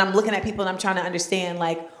like, when I'm looking at people and I'm trying to understand,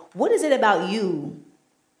 like, what is it about you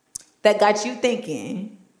that got you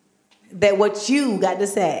thinking that what you got to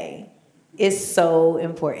say is so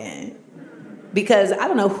important? Because I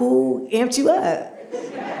don't know who amped you up.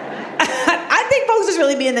 I think folks just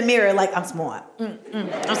really be in the mirror like, I'm smart.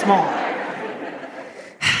 I'm smart.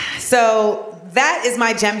 So that is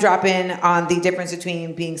my gem dropping on the difference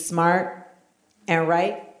between being smart and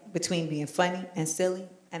right, between being funny and silly,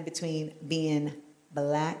 and between being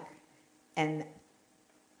black and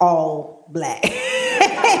all black.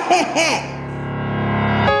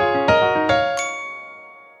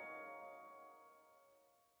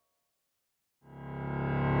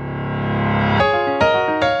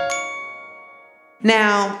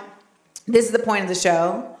 Now, this is the point of the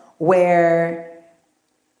show where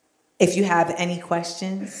if you have any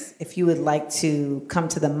questions, if you would like to come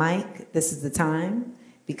to the mic, this is the time,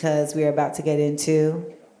 because we're about to get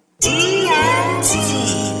into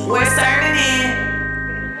TNT. We're serving it.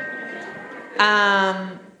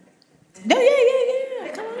 No,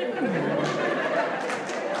 yeah. Come on.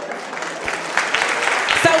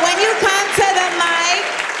 So when you come to the mic,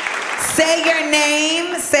 say your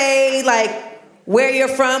name, say like where you're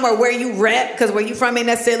from or where you rep, because where you from ain't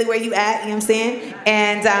necessarily where you at, you know what I'm saying?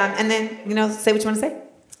 And then, say what you want to say.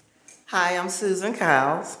 Hi, I'm Susan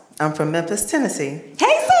Kyles. I'm from Memphis, Tennessee. Hey,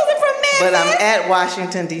 Susan from Memphis. But I'm at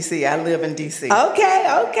Washington, D.C. I live in D.C.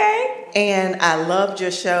 Okay. And I loved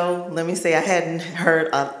your show. Let me say I hadn't heard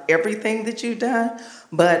of everything that you've done,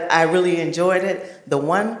 but I really enjoyed it. The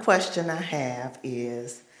one question I have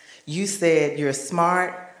is, you said you're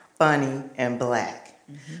smart, funny, and black.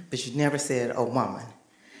 But you never said a woman.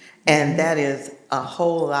 And that is a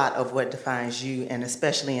whole lot of what defines you, and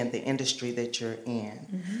especially in the industry that you're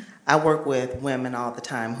in. I work with women all the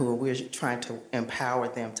time who we're trying to empower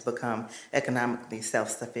them to become economically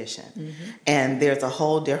self-sufficient. And there's a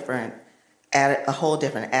whole different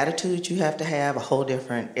attitude you have to have, a whole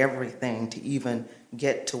different everything to even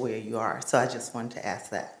get to where you are. So I just wanted to ask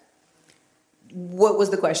that. What was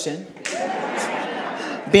the question?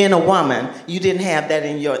 Being a woman, you didn't have that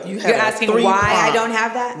in your... You're asking why I don't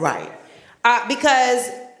have that? Right. Because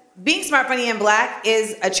being smart, funny, and black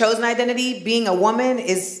is a chosen identity. Being a woman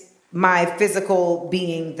is my physical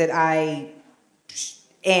being that I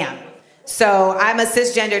am. So I'm a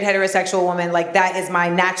cisgendered heterosexual woman. Like, that is my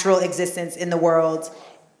natural existence in the world.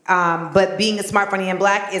 But being a smart, funny, and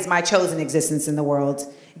black is my chosen existence in the world.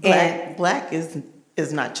 Black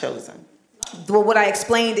is not chosen. Well, what I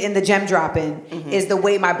explained in the gem dropping is the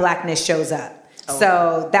way my blackness shows up. Oh.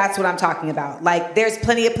 So that's what I'm talking about. Like, there's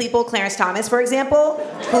plenty of people, Clarence Thomas, for example,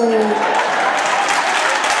 who...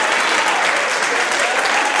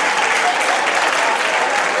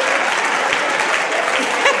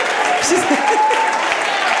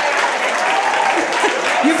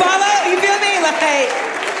 You follow? You feel me? Like,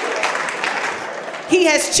 he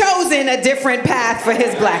has chosen a different path for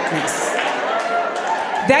his blackness.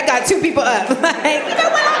 That got two people up. Like, you know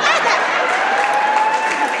what? I like that.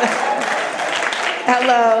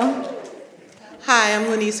 Hello. Hi, I'm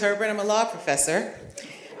Lenise Herbert. I'm a law professor.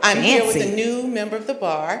 I'm here with a new member of the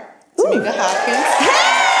bar, Tamika Hopkins.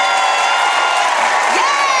 Hey! Yeah!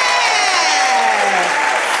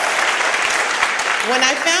 When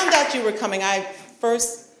I found out you were coming, I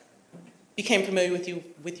first became familiar with you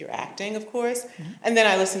with your acting, of course, and then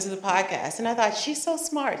I listened to the podcast, and I thought, she's so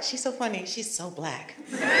smart, she's so funny, she's so black.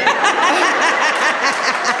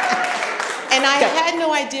 And I had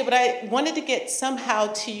no idea, but I wanted to get somehow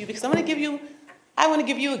to you because I want to give you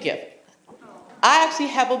a gift. I actually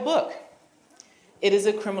have a book. It is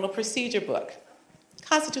a criminal procedure book,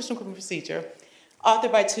 constitutional criminal procedure,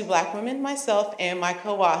 authored by 2 black women, myself and my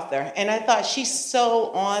co-author. And I thought, she's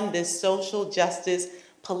so on this social justice,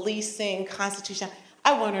 policing, constitution.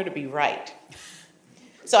 I want her to be right.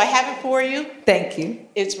 So I have it for you. Thank you.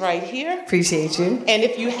 It's right here. Appreciate you. And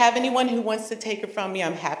if you have anyone who wants to take it from me,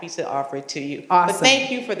 I'm happy to offer it to you. Awesome. But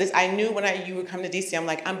thank you for this. I knew when you were coming to DC, I'm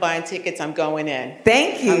like, I'm buying tickets, I'm going in.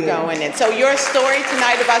 Thank you. I'm going in. So your story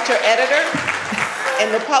tonight about your editor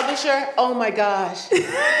and the publisher, oh my gosh.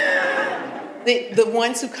 The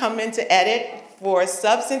ones who come in to edit for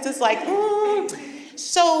substance is like,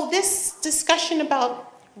 so this discussion about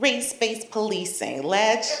race-based policing,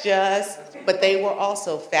 but they were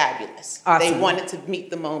also fabulous. Awesome. They wanted to meet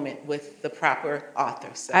the moment with the proper author.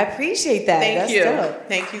 So. I appreciate that. Thank you. Dope.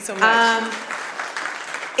 Thank you so much.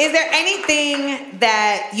 Is there anything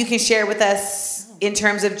that you can share with us in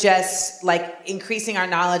terms of just like increasing our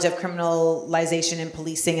knowledge of criminalization and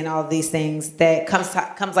policing and all of these things that comes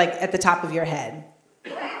like at the top of your head?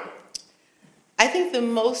 I think the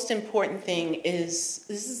most important thing is,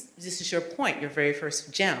 this is your point, your very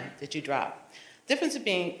first gem that you dropped. Difference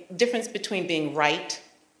between being right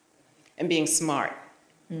and being smart.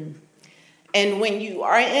 And when you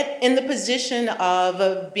are in the position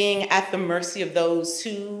of being at the mercy of those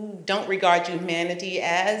who don't regard humanity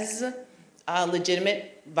as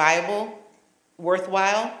legitimate, viable,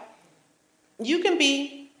 worthwhile, you can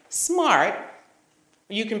be smart,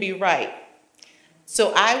 or you can be right.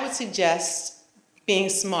 So I would suggest being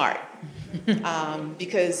smart,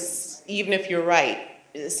 because even if you're right,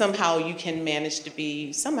 somehow you can manage to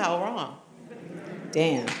be somehow wrong.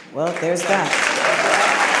 Damn. Well, there's that.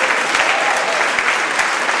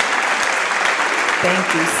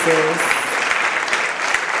 Thank you, sis.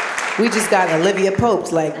 We just got Olivia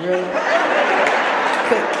Pope's, like, really quick.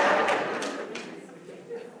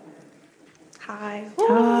 Hi.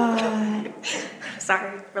 Hi.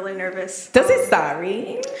 Sorry, really nervous. Does it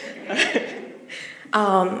sorry?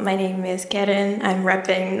 My name is Karen. I'm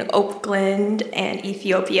repping Oakland and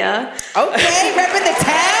Ethiopia. Okay, repping the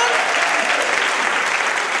town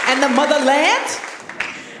and the motherland.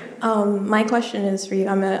 My question is for you.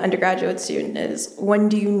 I'm an undergraduate student. Is when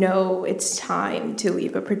do you know it's time to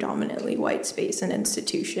leave a predominantly white space and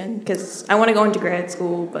institution? Because I want to go into grad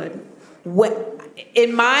school, but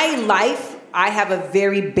in my life, I have a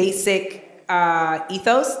very basic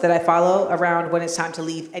ethos that I follow around when it's time to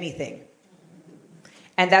leave anything.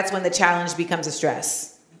 And that's when the challenge becomes a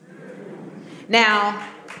stress. Now,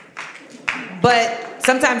 but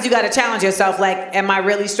sometimes you got to challenge yourself, like, am I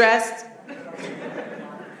really stressed?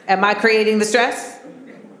 Am I creating the stress?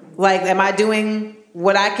 Like, am I doing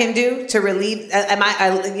what I can do to relieve, you know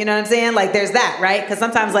what I'm saying? Like, there's that, right? Because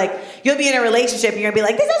sometimes, like, you'll be in a relationship and you're gonna be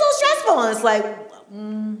like, this is so stressful. And it's like,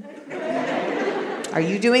 are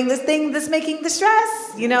you doing this thing that's making the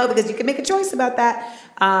stress? You know, because you can make a choice about that.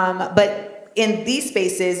 But in these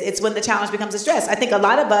spaces, it's when the challenge becomes a stress. I think a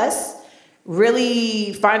lot of us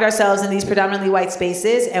really find ourselves in these predominantly white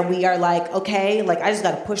spaces and we are like, okay, like I just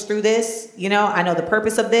got to push through this. You know, I know the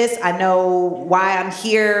purpose of this. I know why I'm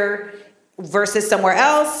here versus somewhere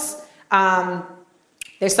else.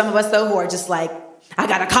 There's some of us though who are just like, I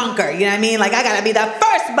got to conquer. You know what I mean? Like I got to be the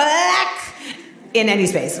first black in any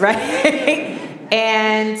space, right?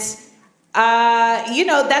 And, you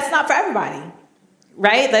know, that's not for everybody.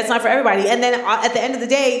 Right? That's not for everybody. And then at the end of the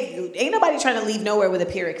day, ain't nobody trying to leave nowhere with a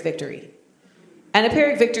Pyrrhic victory. And a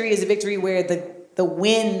Pyrrhic victory is a victory where the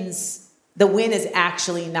win is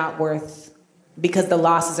actually not worth because the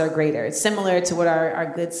losses are greater. It's similar to what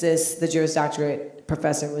our good sis, the Juris Doctorate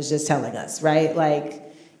professor was just telling us, right? Like,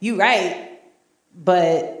 you right,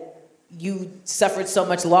 but you suffered so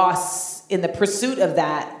much loss in the pursuit of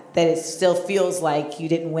that it still feels like you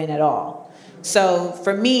didn't win at all. So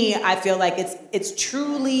for me, I feel like it's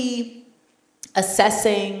truly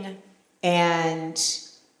assessing and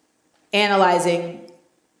analyzing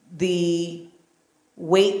the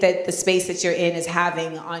weight that the space that you're in is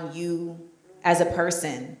having on you as a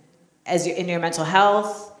person, in your mental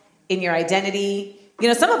health, in your identity. You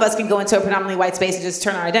know, some of us can go into a predominantly white space and just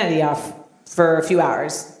turn our identity off for a few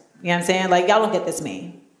hours. You know what I'm saying? Like, y'all don't get this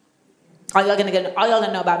me. All y'all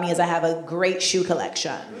gonna know about me is I have a great shoe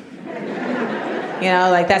collection. You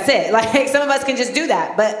know, like that's it. Like some of us can just do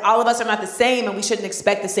that, but all of us are not the same and we shouldn't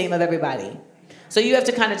expect the same of everybody. So you have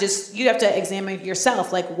to kind of you have to examine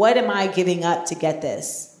yourself. Like, what am I giving up to get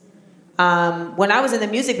this? When I was in the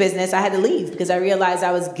music business, I had to leave because I realized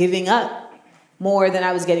I was giving up more than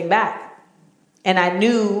I was getting back. And I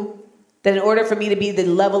knew that in order for me to be the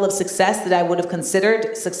level of success that I would have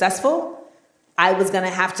considered successful, I was going to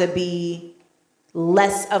have to be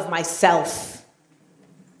less of myself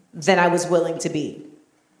than I was willing to be.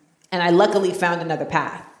 And I luckily found another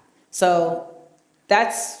path. So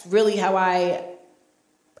that's really how I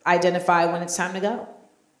identify when it's time to go.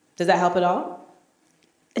 Does that help at all?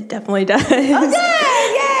 It definitely does. Okay, yay!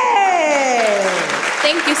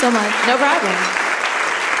 Thank you so much. No problem.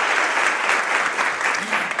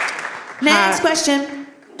 Next question.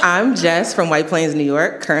 I'm Jess from White Plains, New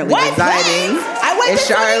York, currently residing in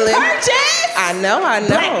Charlotte. I know.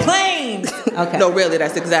 Black Plains. Okay. No, really,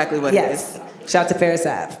 that's exactly what it is. Shout out to Ferris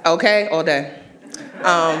Ave. Okay, all day.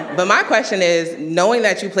 But my question is, knowing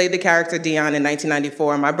that you played the character Dion in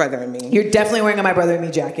 1994, My Brother and Me. You're definitely wearing a My Brother and Me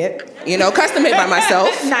jacket. You know, custom made by myself.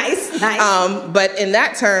 Nice. But in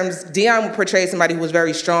that terms, Dion portrayed somebody who was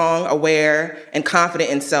very strong, aware, and confident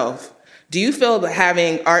in self. Do you feel that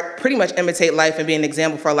having art pretty much imitate life and be an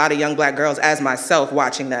example for a lot of young black girls, as myself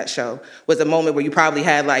watching that show, was a moment where you probably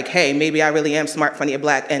had like, hey, maybe I really am smart, funny, and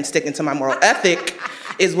black, and sticking to my moral ethic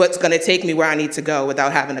is what's going to take me where I need to go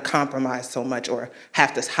without having to compromise so much or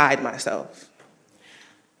have to hide myself?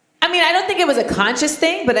 I mean, I don't think it was a conscious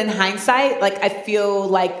thing, but in hindsight, like, I feel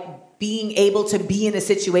like being able to be in a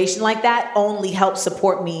situation like that only helped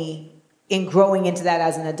support me in growing into that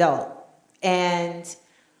as an adult. And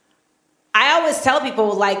I always tell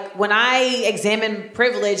people, like, when I examine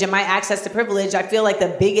privilege and my access to privilege, I feel like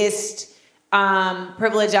the biggest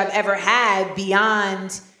privilege I've ever had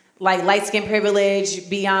beyond, like, light-skin privilege,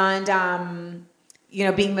 beyond,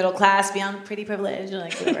 being middle class, beyond pretty privilege,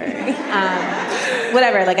 like,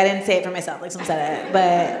 whatever. Like, I didn't say it for myself, like someone said it.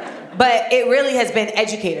 But it really has been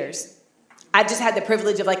educators. I've just had the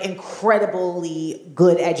privilege of, like, incredibly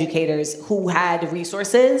good educators who had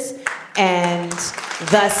resources and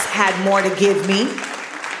thus had more to give me.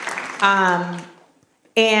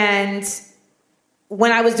 And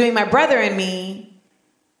when I was doing My Brother and Me,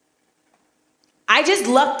 I just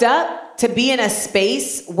lucked up to be in a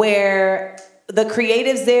space where the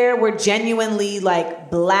creatives there were genuinely,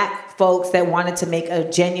 like, black folks that wanted to make a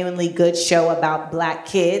genuinely good show about black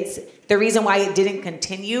kids. The reason why it didn't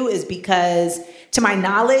continue is because, to my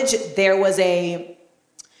knowledge, there was a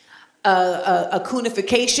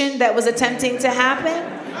coonification that was attempting to happen,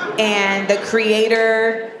 and the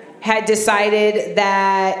creator had decided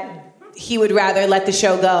that he would rather let the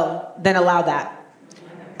show go than allow that.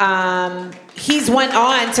 He's went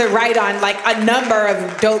on to write on, like, a number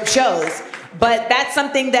of dope shows. But that's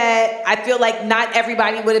something that I feel like not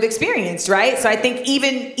everybody would have experienced, right? So I think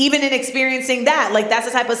even in experiencing that, like, that's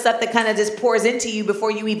the type of stuff that kind of just pours into you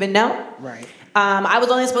before you even know. Right. I was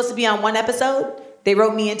only supposed to be on one episode. They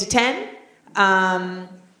wrote me into 10. And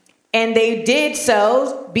they did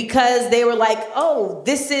so because they were like, oh,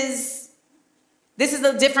 this is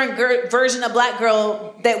a different version of black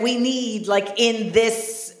girl that we need, like, in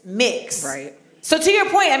this mix. Right. So to your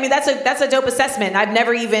point, I mean, that's a dope assessment. I've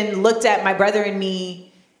never even looked at My Brother and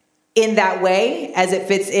Me in that way as it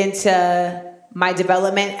fits into my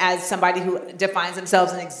development as somebody who defines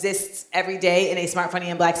themselves and exists every day in a smart, funny,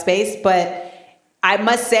 and black space. But I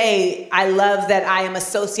must say, I love that I am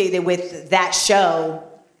associated with that show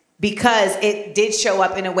because it did show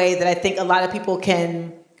up in a way that I think a lot of people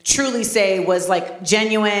can truly say was, like,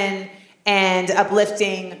 genuine and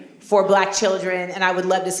uplifting for black children, and I would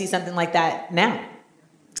love to see something like that now.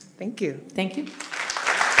 Thank you. Thank you.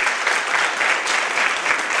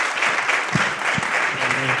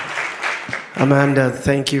 Amanda,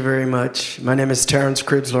 thank you very much. My name is Terrence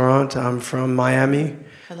Cribbs-Laurent. I'm from Miami.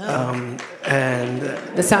 Hello. And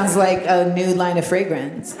this sounds like a new line of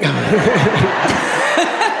fragrance.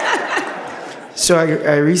 So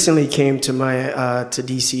I recently came to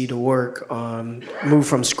DC to work on, moved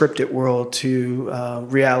from scripted world to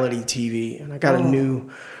reality TV, and I got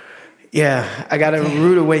a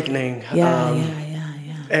rude awakening. Yeah.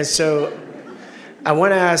 And so I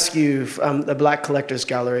want to ask you, the Black Collectors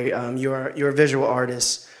Gallery, you're a visual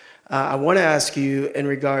artist. I want to ask you in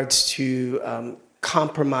regards to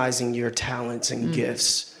compromising your talents and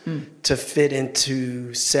gifts to fit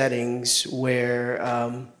into settings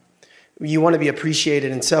where you want to be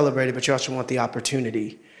appreciated and celebrated, but you also want the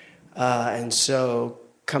opportunity. And so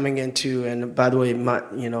coming into, and by the way,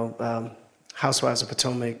 Housewives of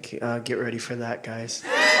Potomac, get ready for that, guys.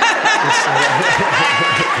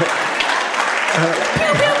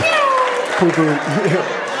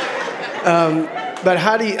 But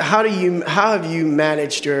how have you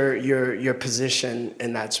managed your position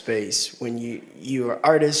in that space when you're an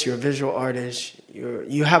artist, you're a visual artist,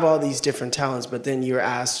 you have all these different talents, but then you're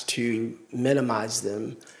asked to minimize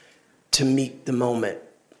them to meet the moment?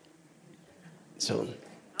 So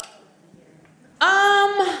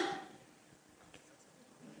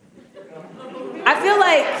I feel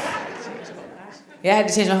like I had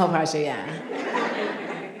to change my whole posture, yeah.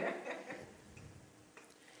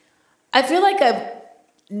 I feel like I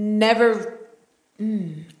don't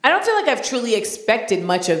feel like I've truly expected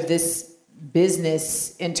much of this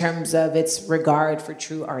business in terms of its regard for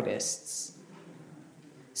true artists.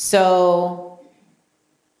 So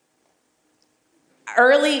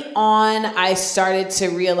early on, I started to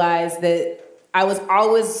realize that I was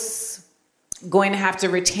always going to have to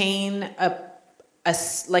retain a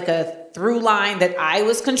through line that I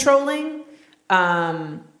was controlling,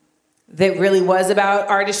 that really was about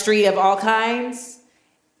artistry of all kinds,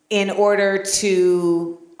 in order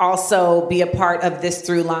to also be a part of this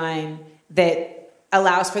through line that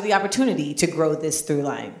allows for the opportunity to grow this through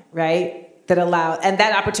line, right? And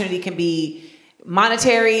that opportunity can be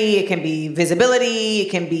monetary, it can be visibility,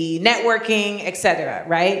 it can be networking, etc.,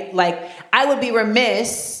 right? Like, I would be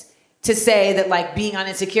remiss to say that like being on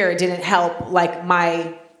Insecure didn't help like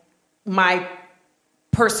my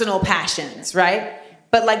personal passions, right?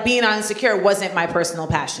 But like being on Insecure wasn't my personal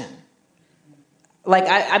passion. Like,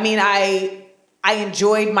 I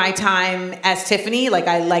enjoyed my time as Tiffany. Like,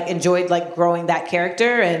 I like enjoyed like growing that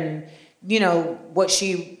character and, you know, what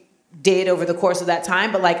she did over the course of that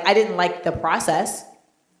time. But like, I didn't like the process.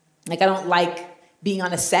 Like, I don't like being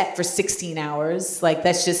on a set for 16 hours. Like,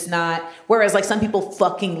 that's just not, whereas like some people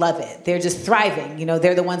fucking love it. They're just thriving. You know,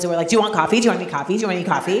 they're the ones who are like, do you want coffee? Do you want any coffee? Do you want any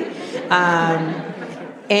coffee?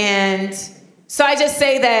 And so I just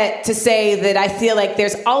say that to say that I feel like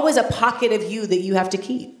there's always a pocket of you that you have to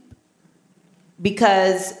keep.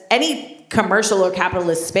 Because any commercial or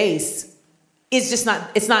capitalist space is just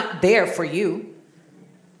it's not there for you.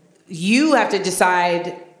 You have to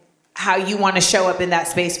decide how you want to show up in that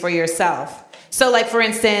space for yourself. So like, for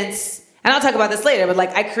instance, and I'll talk about this later, but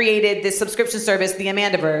like I created this subscription service, the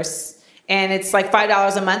Amandaverse, and it's like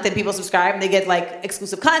 $5 a month and people subscribe and they get like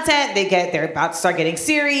exclusive content, they're about to start getting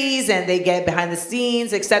series and they get behind the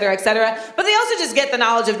scenes, et cetera, et cetera. But they also just get the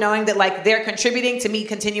knowledge of knowing that like they're contributing to me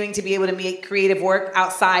continuing to be able to make creative work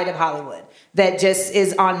outside of Hollywood that just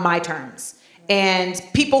is on my terms. And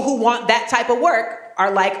people who want that type of work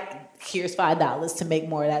are like, here's $5 to make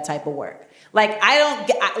more of that type of work. Like,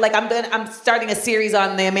 I'm starting a series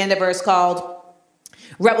on the Amandaverse called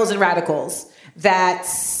Rebels and Radicals.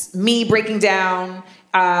 That's me breaking down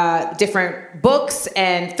different books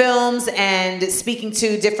and films and speaking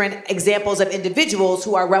to different examples of individuals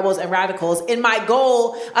who are rebels and radicals in my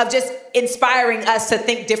goal of just inspiring us to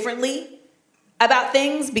think differently about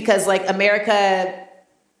things, because like America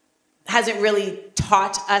hasn't really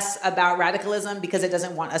taught us about radicalism because it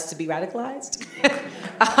doesn't want us to be radicalized.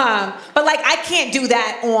 But like, I can't do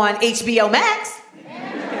that on HBO Max.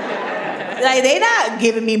 Like, they not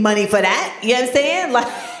giving me money for that. You know what I'm saying? Like,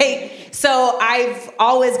 so I've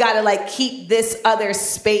always got to like keep this other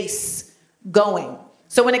space going.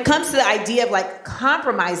 So when it comes to the idea of like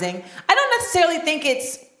compromising, I don't necessarily think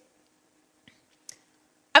it's,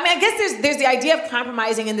 I guess there's the idea of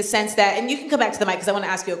compromising in the sense that, and you can come back to the mic because I want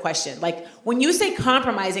to ask you a question. Like, when you say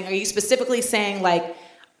compromising, are you specifically saying like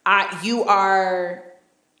you're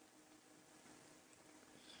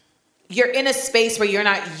in a space where you're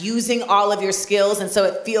not using all of your skills and so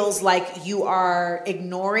it feels like you are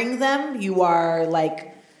ignoring them? You are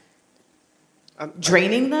like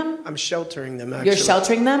draining them? I'm sheltering them, actually. You're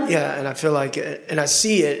sheltering them? Yeah, and I feel like, and I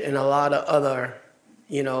see it in a lot of other,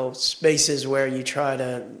 spaces where you try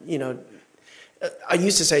to, I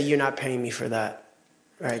used to say, you're not paying me for that,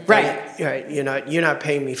 right? Right. Right. You're not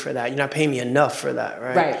paying me for that. You're not paying me enough for that,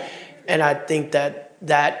 right? Right. And I think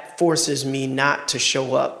that forces me not to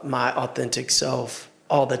show up my authentic self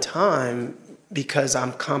all the time because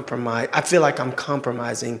I feel like I'm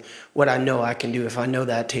compromising what I know I can do. If I know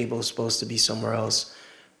that table is supposed to be somewhere else,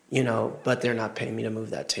 but they're not paying me to move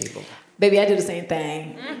that table. Baby, I do the same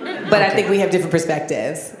thing, but I think we have different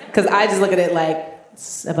perspectives because I just look at it like,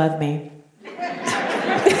 it's above me.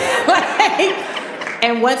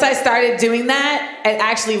 And once I started doing that, it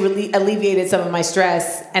actually really alleviated some of my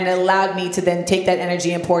stress and it allowed me to then take that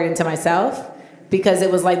energy and pour it into myself, because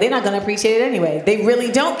it was like, they're not going to appreciate it anyway. They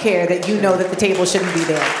really don't care that you know that the table shouldn't be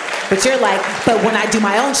there. But you're like, but when I do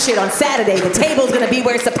my own shit on Saturday, the table's going to be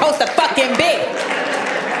where it's supposed to fucking be.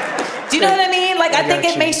 Do you know what I mean? Like, I think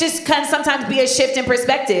it makes just kind of sometimes be a shift in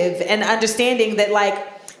perspective and understanding that, like,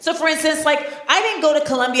 So for instance, like I didn't go to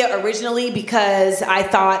Columbia originally because I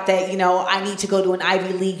thought that, you know, I need to go to an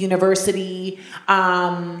Ivy League university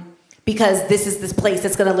because this is this place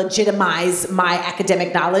that's going to legitimize my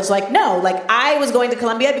academic knowledge. Like, no, like I was going to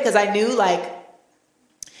Columbia because I knew like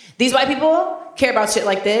these white people care about shit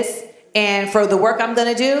like this. And for the work I'm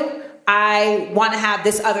going to do, I want to have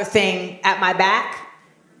this other thing at my back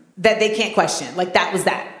that they can't question. Like that was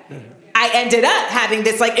that. I ended up having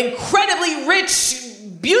this like incredibly rich,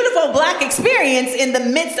 beautiful black experience in the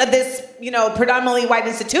midst of this, you know, predominantly white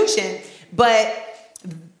institution. But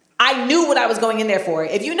I knew what I was going in there for.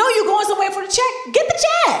 If you know you're going somewhere for the check, get the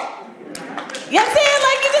check. You know what I'm saying?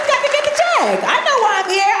 Like, you just got to get the check. I know why I'm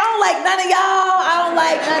here. I don't like none of y'all. I don't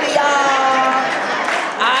like none of y'all.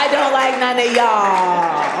 I don't like none of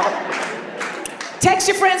y'all. Text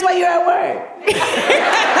your friends while you're at work.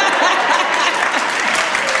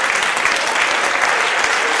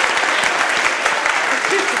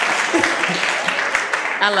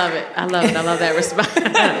 I love it. I love it. I love that response.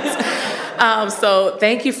 So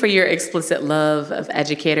thank you for your explicit love of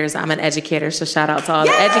educators. I'm an educator, so shout out to all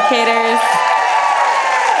the educators.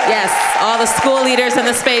 Yes, all the school leaders in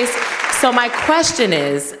the space. So my question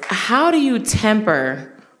is, how do you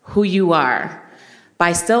temper who you are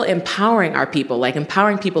by still empowering our people, like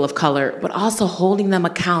empowering people of color, but also holding them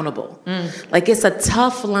accountable? Like it's a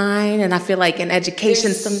tough line, and I feel like in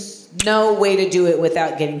education, there's no way to do it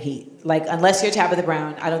without getting heat. Like, unless you're Tabitha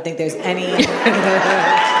Brown, I don't think there's any...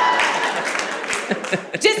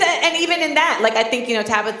 and even in that, like, I think, you know,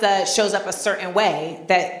 Tabitha shows up a certain way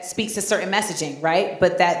that speaks to certain messaging, right?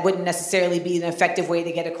 But that wouldn't necessarily be an effective way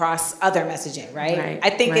to get across other messaging, right? I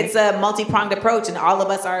think it's a multi-pronged approach, and all of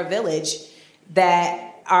us are a village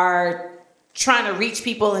that are trying to reach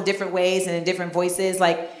people in different ways and in different voices.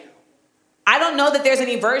 Like, I don't know that there's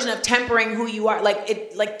any version of tempering who you are.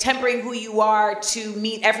 Like tempering who you are to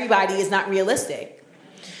meet everybody is not realistic.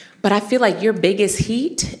 But I feel like your biggest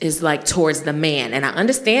heat is like towards the man, and I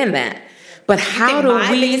understand that. But how do we? My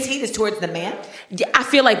biggest heat is towards the man. Yeah, I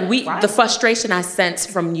feel like the frustration I sense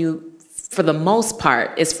from you, for the most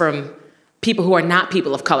part, is from people who are not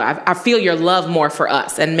people of color. I feel your love more for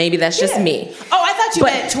us, and maybe that's just me. Oh, I thought you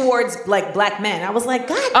meant towards like black men. I was like,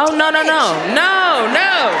 God. Oh, no.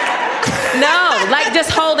 Like just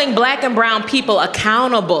holding black and brown people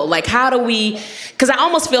accountable. Like how do we, because I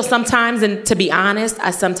almost feel sometimes, and to be honest, I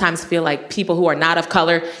sometimes feel like people who are not of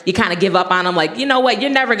color, you kind of give up on them. Like, you know what, you're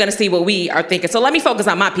never going to see what we are thinking. So let me focus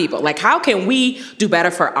on my people. Like, how can we do better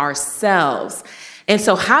for ourselves? And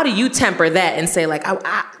so how do you temper that and say, like,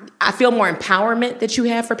 I feel more empowerment that you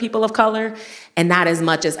have for people of color and not as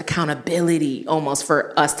much as accountability almost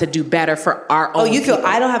for us to do better for our own Oh, you feel people.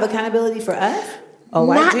 I don't have accountability for us? Oh,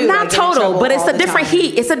 not total, but it's a different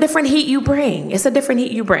heat. It's a different heat you bring.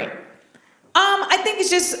 I think it's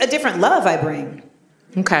just a different love I bring.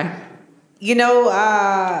 Okay. You know,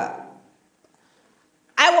 I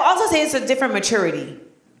will also say it's a different maturity.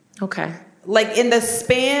 Okay. Like in the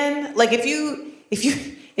span, like if you're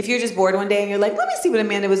just bored one day and you're like, let me see what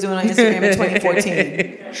Amanda was doing on Instagram in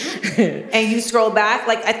 2014, and you scroll back,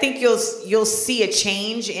 like I think you'll see a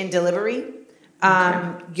change in delivery.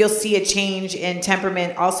 You'll see a change in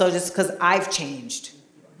temperament also just because I've changed,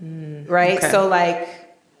 right? Okay. So like,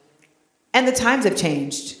 and the times have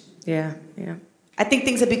changed. Yeah. I think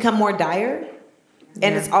things have become more dire,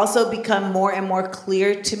 and it's also become more and more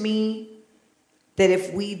clear to me that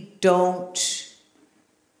if we don't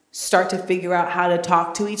start to figure out how to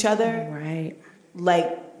talk to each other, right?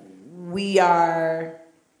 Like we're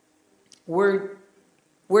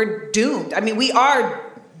doomed. I mean, we are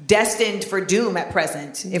destined for doom at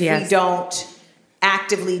present if we don't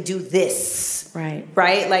actively do this,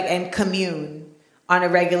 right? Like, and commune on a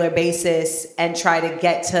regular basis and try to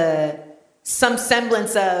get to some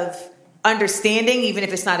semblance of understanding, even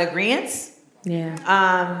if it's not agreement.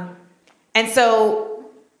 Yeah. And so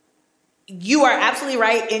you are absolutely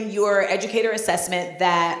right in your educator assessment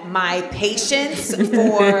that my patience for,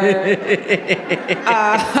 like,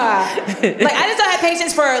 I just don't have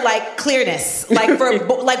patience for like clearness, like for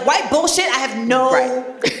like white bullshit. I have no,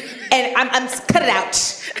 and I'm cut it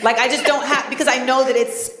out. Like I just don't have, because I know that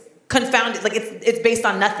it's confounded. Like it's based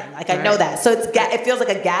on nothing. Like I know that, so it feels like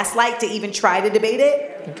a gaslight to even try to debate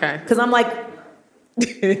it. Okay. Because I'm like.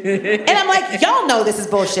 And I'm like, y'all know this is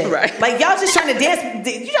bullshit. Right. Like y'all just trying to dance.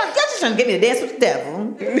 Y'all just trying to get me to dance with the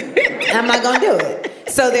devil, and I'm not gonna do it.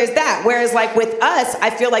 So there's that. Whereas like with us, I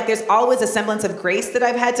feel like there's always a semblance of grace that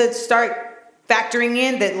I've had to start factoring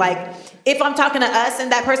in. That like, if I'm talking to us and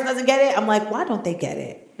that person doesn't get it, I'm like, why don't they get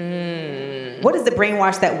it? What is the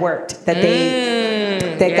brainwash that worked that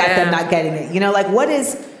got them not getting it? You know, like what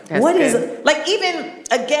is like even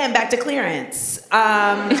again, back to clearance.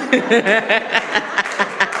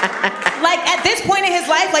 Like at this point in his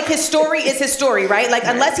life, like his story is his story, right? Like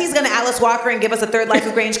unless he's gonna Alice Walker and give us a third life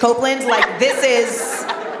of Grange Copeland, like this is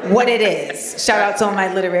what it is. Shout out to all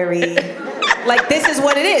my literary, like this is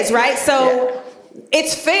what it is, right? So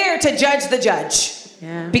it's fair to judge the judge.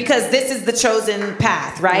 Yeah. Because this is the chosen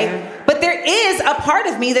path, right? Yeah. But there is a part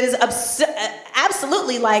of me that is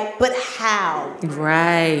absolutely like, but how?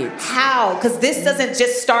 Right. How? Because this doesn't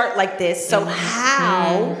just start like this. So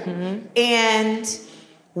how? And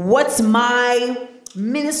what's my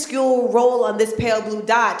minuscule role on this pale blue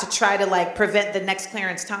dot to try to like prevent the next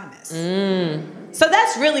Clarence Thomas? So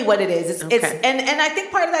that's really what it is. It's and I think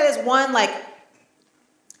part of that is one, like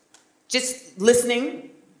just listening.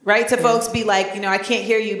 Right, to folks be like, you know, I can't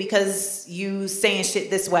hear you because you saying shit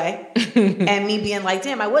this way. And me being like,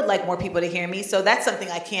 damn, I would like more people to hear me. So that's something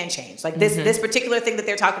I can change. Like this particular thing that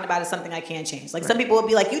they're talking about is something I can change. Like some people will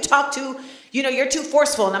be like, you talk too, you know, you're too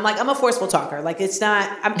forceful. And I'm like, I'm a forceful talker. Like it's not,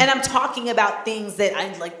 and I'm talking about things that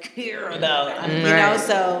I like care about, you know,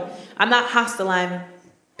 so I'm not hostile, I'm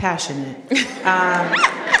passionate. So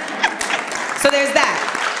there's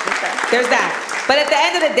that. There's that. But at the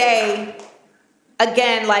end of the day,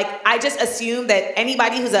 again, like, I just assume that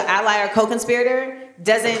anybody who's an ally or co-conspirator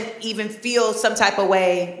doesn't even feel some type of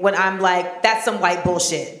way when I'm like, that's some white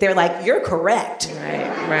bullshit. They're like, you're correct.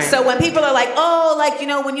 Right. So when people are like, oh, like, you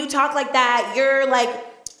know, when you talk like that, you're like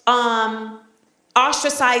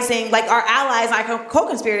ostracizing like our allies, our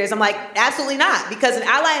co-conspirators. I'm like, absolutely not. Because an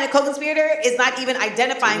ally and a co-conspirator is not even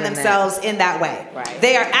identifying themselves in that way. Right.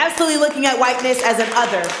 They are absolutely looking at whiteness as an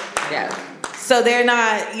other. Yeah. So they're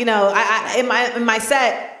not, you know, in my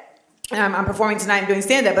set, I'm performing tonight, I'm doing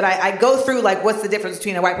stand-up, but I go through, like, what's the difference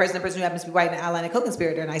between a white person and a person who happens to be white and an ally and a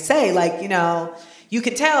co-conspirator, and I say, like, you know, you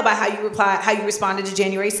can tell by how you responded to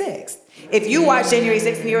January 6th. If you watched January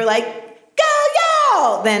 6th and you were like, go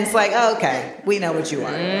y'all, then it's like, oh, okay, we know what you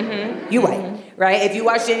are. You white, right? If you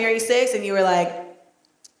watched January 6th and you were like,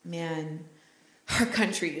 man, our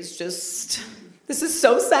country is just, this is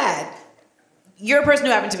so sad. You're a person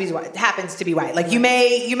who happens to be white. Like you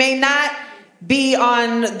may not be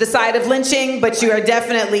on the side of lynching, but you are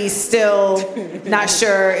definitely still not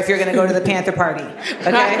sure if you're going to go to the Panther Party.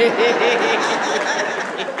 Okay.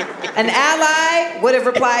 An ally would have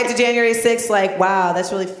replied to January 6th like, "Wow,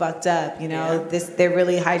 that's really fucked up. You know, they're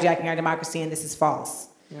really hijacking our democracy, and this is false."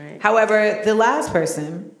 Right. However, the last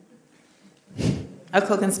person, a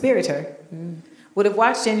co-conspirator, would have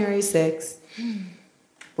watched January 6th.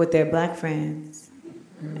 With their black friends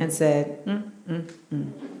and said,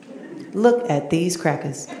 look at these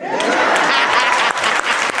crackers. Thank you.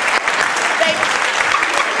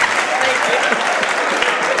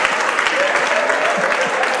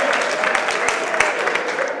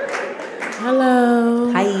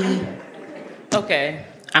 Hello. Hi. Okay.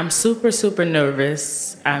 I'm super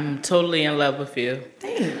nervous. I'm totally in love with you.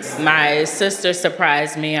 Thanks. My sister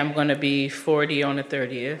surprised me. I'm going to be 40 on the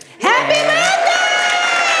 30th. Happy birthday!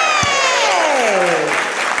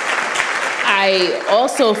 I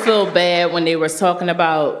also feel bad when they were talking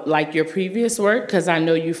about like your previous work because I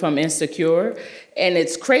know you from Insecure, and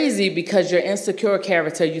it's crazy because your Insecure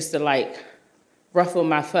character used to like ruffle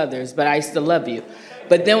my feathers, but I used to love you.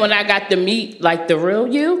 But then when I got to meet like the real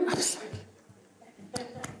you, I was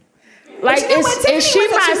like, is she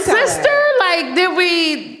my sister? Like,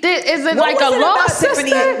 is it like a lost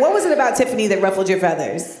sister? What was it about Tiffany that ruffled your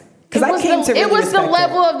feathers? It was the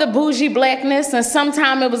level of the bougie blackness, and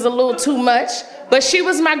sometimes it was a little too much. But she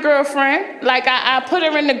was my girlfriend. Like I put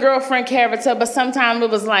her in the girlfriend character, but sometimes it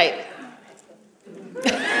was like,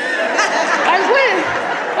 what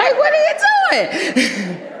are you doing?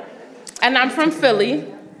 And I'm from Philly,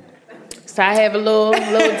 so I have a little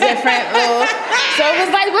different. So it was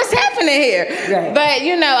like, what's happening here? Right. But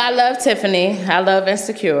you know, I love Tiffany. I love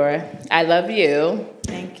Insecure. I love you.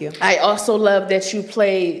 Thank you. I also love that you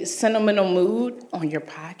play Sentimental Mood on your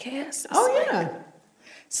podcast. Oh, yeah.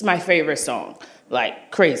 It's my favorite song,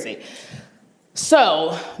 like crazy.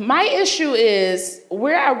 So my issue is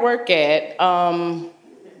where I work at, I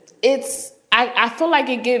feel like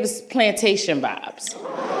it gives plantation vibes.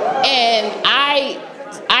 And I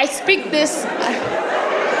speak this...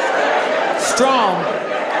 Strong.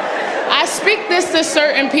 I speak this to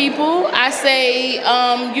certain people. I say,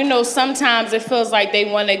 you know, sometimes it feels like they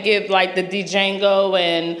want to give like the Django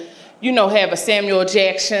and, you know, have a Samuel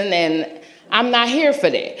Jackson, and I'm not here for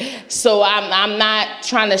that. So I'm not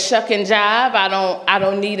trying to shuck and jive. I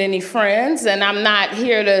don't need any friends, and I'm not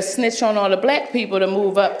here to snitch on all the black people to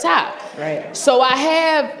move up top. Right. So I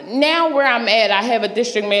have, now where I'm at, I have a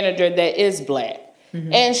district manager that is black.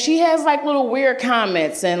 And she has like little weird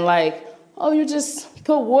comments and like, oh, you just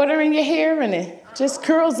put water in your hair and it just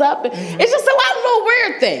curls up. It's just a lot of little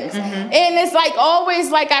weird things. And it's like always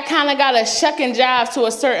like I kind of got to shuck and jive to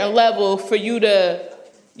a certain level for you to,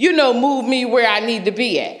 you know, move me where I need to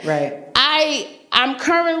be at. Right. I'm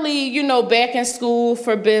currently, you know, back in school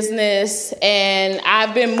for business, and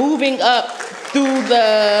I've been moving up through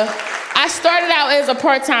I started out as a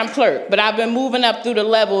part-time clerk, but I've been moving up through the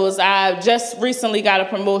levels. I just recently got a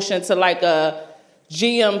promotion to like a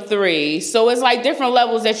GM3. So it's like different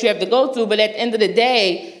levels that you have to go through, but at the end of the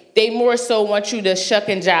day, they more so want you to shuck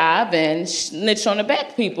and jive and snitch on the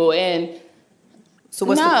back people. And so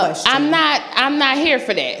what's the question? I'm not here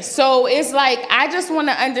for that. So it's like, I just want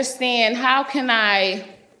to understand, how can I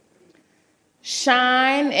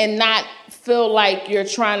shine and not feel like you're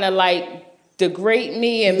trying to like degrade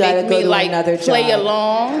me and make me like play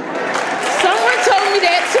along? Someone told me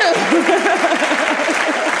that too.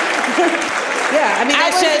 Yeah, I mean,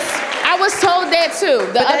 I was told that too.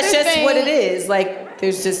 But that's just what it is. Like,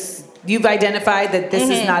 there's just, you've identified that this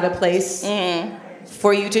is not a place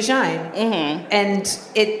for you to shine. And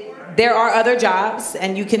there are other jobs,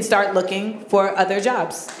 and you can start looking for other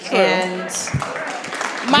jobs. True. And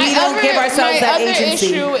we don't give ourselves that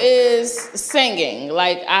agency. My other issue is singing.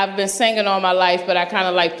 Like, I've been singing all my life, but I kind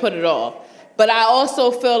of like put it off. But I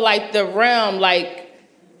also feel like the realm, like,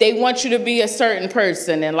 they want you to be a certain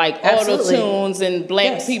person, and like auto-tunes and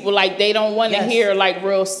black people, like they don't want to hear like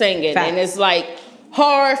real singing. And it's like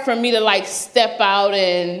hard for me to like step out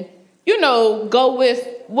and, you know, go with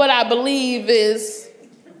what I believe is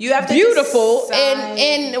beautiful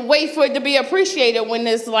and wait for it to be appreciated when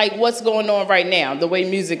it's like what's going on right now, the way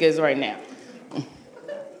music is right now.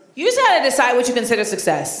 You just gotta decide what you consider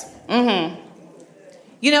success.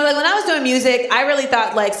 You know, like when I was doing music, I really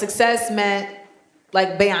thought like success meant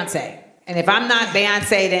like Beyonce. And if I'm not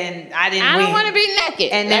Beyonce, then I didn't win. I don't want to be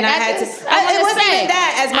naked. And then like it wasn't even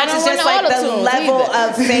that as much as just like the level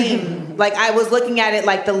of fame. Like I was looking at it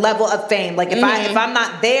like the level of fame. Like if I'm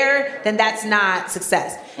not there, then that's not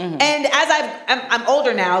success. And as I'm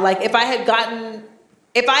older now, like if I had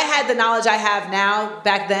the knowledge I have now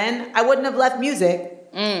back then, I wouldn't have left music.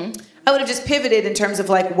 I would have just pivoted in terms of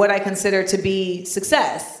like what I consider to be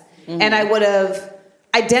success. And I would have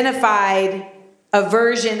identified a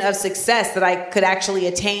version of success that I could actually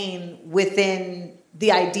attain within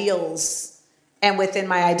the ideals and within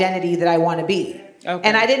my identity that I want to be. Okay.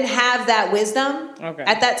 And I didn't have that wisdom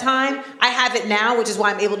at that time. I have it now, which is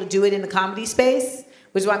why I'm able to do it in the comedy space,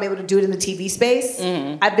 which is why I'm able to do it in the TV space.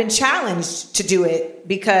 I've been challenged to do it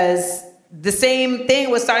because the same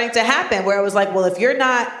thing was starting to happen where I was like, well, if you're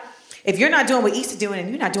not doing what Issa doing and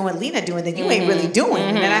you're not doing what Lena doing, then you ain't really doing.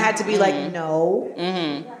 And then I had to be like,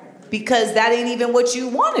 no. Because that ain't even what you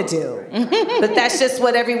want to do. But that's just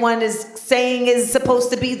what everyone is saying is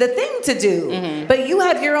supposed to be the thing to do. But you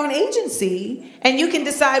have your own agency and you can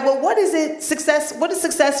decide, well, what is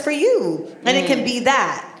success for you? And it can be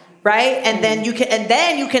that, right? And then you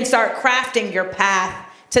can start crafting your path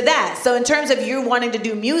to that. So in terms of you wanting to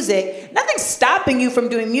do music, nothing's stopping you from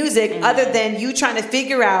doing music other than you trying to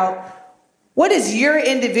figure out what is your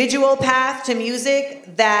individual path to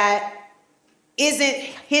music that isn't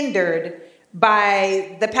hindered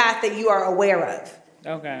by the path that you are aware of.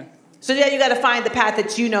 Okay. So yeah, you got to find the path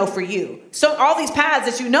that you know for you. So all these paths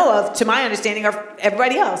that you know of, to my understanding, are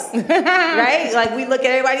everybody else, right? Like we look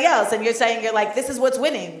at everybody else and you're like, this is what's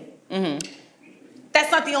winning.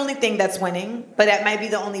 That's not the only thing that's winning, but that might be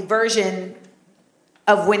the only version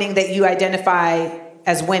of winning that you identify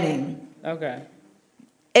as winning. Okay.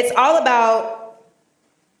 It's all about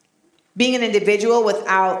being an individual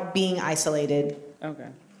without being isolated. Okay.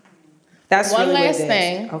 That's one really last what it is.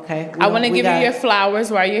 thing. Okay. I want to give you your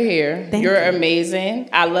flowers while you're here. You're you. amazing.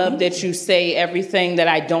 I love that you say everything that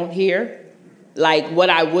I don't hear. Like what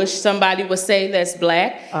I wish somebody would say that's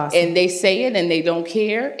black. Awesome. And they say it and they don't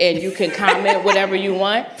care. And you can comment whatever you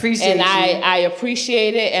want. Appreciate and you. I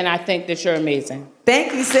appreciate it and I think that you're amazing.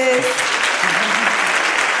 Thank you, sis.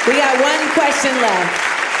 We got one question left.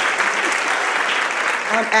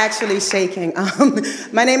 I'm actually shaking.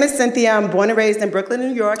 My name is Cynthia. I'm born and raised in Brooklyn,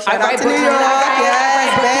 New York. Shout out to New York.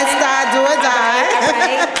 Yes, Bed-Stuy, do or die.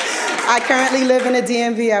 I currently live in the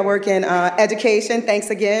DMV. I work in education. Thanks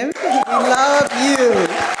again. We love you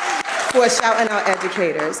for shouting out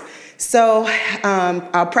educators. So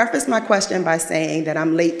I'll preface my question by saying that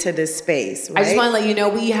I'm late to this space. Right? I just want to let you know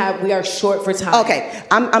we are short for time. Okay,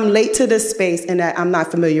 I'm late to this space in that I'm not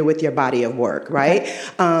familiar with your body of work, right?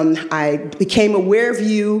 I became aware of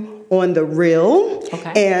you on The Real,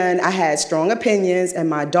 and I had strong opinions, and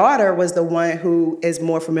my daughter was the one who is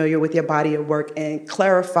more familiar with your body of work and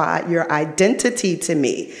clarified your identity to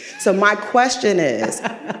me. So my question is,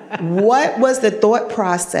 what was the thought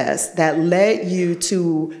process that led you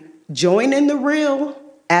to join in The Real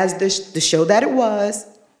as the show that it was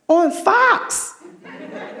on Fox?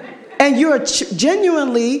 And you're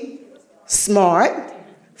genuinely smart,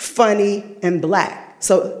 funny, and Black.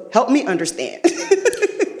 So help me understand.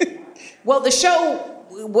 Well, the show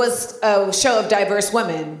was a show of diverse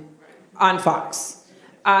women on Fox.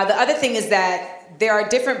 The other thing is that there are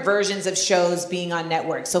different versions of shows being on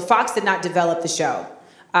networks. So Fox did not develop the show.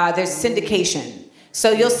 There's syndication.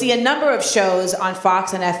 So you'll see a number of shows on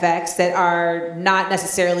Fox and FX that are not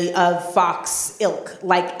necessarily of Fox ilk.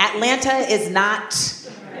 Like Atlanta is not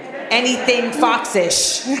anything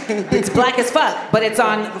Fox-ish. It's Black as fuck, but it's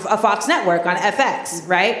on a Fox network on FX,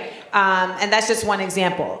 right? And that's just one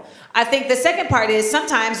example. I think the second part is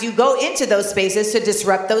sometimes you go into those spaces to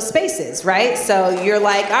disrupt those spaces, right? So you're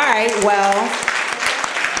like, all right, well,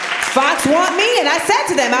 Fox want me? And I said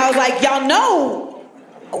to them, I was like, y'all know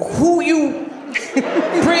who you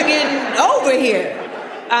bringing over here.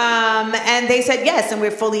 And they said yes, and we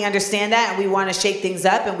fully understand that, and we want to shake things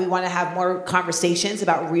up, and we want to have more conversations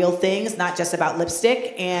about real things, not just about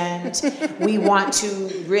lipstick, and we want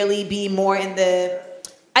to really be more in the...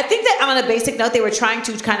 I think that on a basic note, they were trying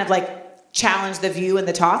to kind of like challenge the view and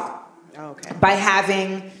the talk by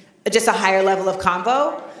having just a higher level of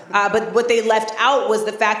convo. But what they left out was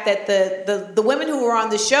the fact that the women who were on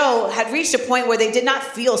the show had reached a point where they did not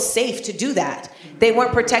feel safe to do that. They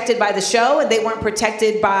weren't protected by the show, and they weren't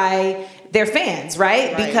protected by their fans,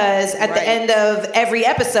 right? Because at the end of every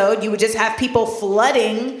episode, you would just have people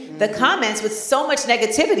flooding the comments with so much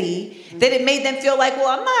negativity that it made them feel like, well,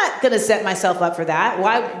 I'm not gonna set myself up for that.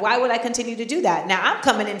 Why would I continue to do that? Now I'm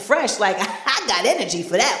coming in fresh, like I got energy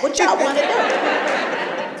for that. What y'all wanna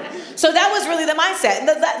do? So that was really the mindset. And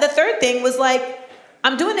the third thing was like,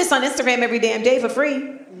 I'm doing this on Instagram every damn day for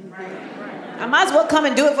free. I might as well come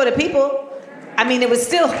and do it for the people. I mean, it was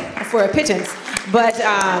still for a pittance, but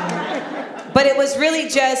it was really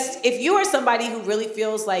just, if you are somebody who really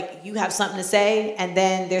feels like you have something to say, and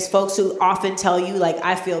then there's folks who often tell you, like,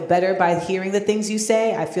 I feel better by hearing the things you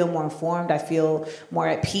say, I feel more informed, I feel more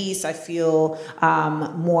at peace, I feel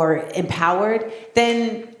more empowered,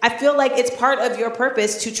 then I feel like it's part of your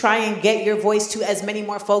purpose to try and get your voice to as many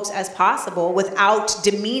more folks as possible without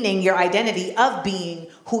demeaning your identity of being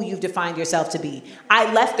who you've defined yourself to be.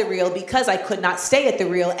 I left The Real because I could not stay at The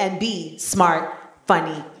Real and be smart,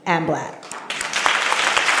 funny, and Black.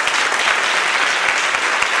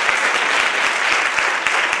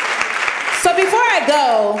 So before I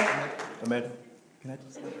go... Amanda, can I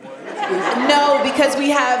just... No, because we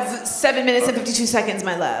have 7 minutes and 52 seconds,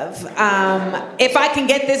 my love. If I can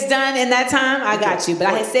get this done in that time, I got you. But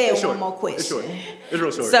I said one more question. It's short. It's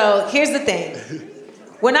real short. So here's the thing.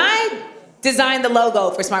 When I designed the logo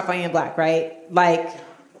for Smart, Funny, and Black, right? Like,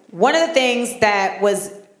 one of the things that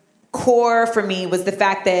was core for me was the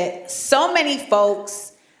fact that so many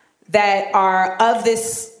folks that are of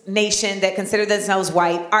this nation that consider themselves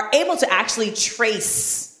white are able to actually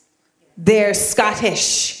trace their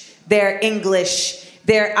Scottish, their English,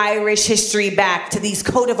 their Irish history back to these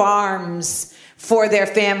coat of arms for their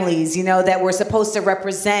families, you know, that were supposed to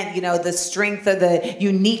represent, you know, the strength or the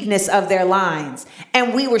uniqueness of their lines.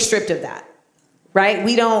 And we were stripped of that, right?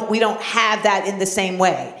 We don't have that in the same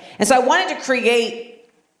way. And so I wanted to create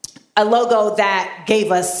a logo that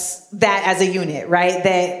gave us that as a unit, right?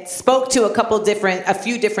 That spoke to a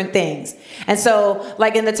few different things. And so,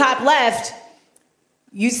 like in the top left,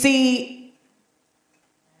 you see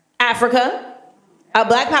Africa, a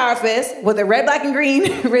Black power fist with a red, black, and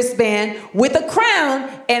green wristband with a crown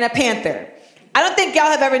and a panther. I don't think y'all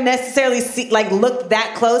have ever necessarily looked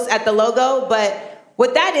that close at the logo, but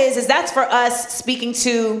what that is that's for us speaking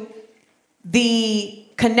to the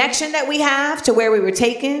connection that we have to where we were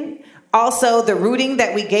taken, also the rooting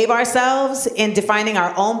that we gave ourselves in defining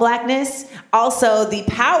our own Blackness, also the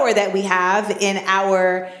power that we have in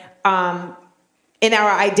our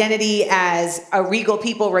identity as a regal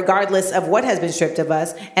people, regardless of what has been stripped of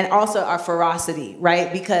us, and also our ferocity,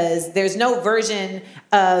 right? Because there's no version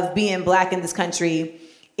of being Black in this country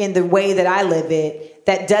in the way that I live it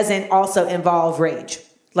that doesn't also involve rage.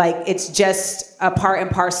 Like, it's just a part and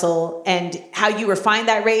parcel, and how you refine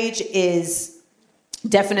that rage is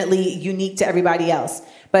definitely unique to everybody else.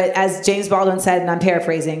 But as James Baldwin said, and I'm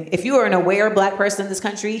paraphrasing, if you are an aware Black person in this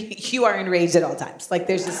country, you are enraged at all times. Like,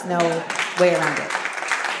 there's just no way around it.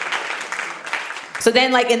 So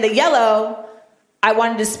then, like in the yellow, I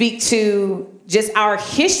wanted to speak to just our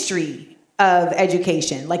history of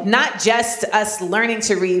education. Like, not just us learning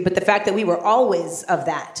to read, but the fact that we were always of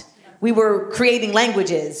that. We were creating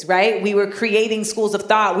languages, right? We were creating schools of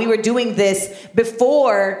thought. We were doing this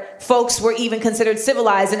before folks were even considered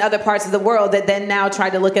civilized in other parts of the world that then now try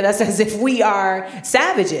to look at us as if we are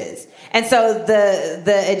savages. And so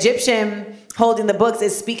the Egyptian holding the books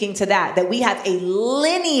is speaking to that we have a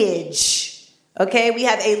lineage, okay? We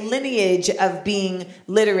have a lineage of being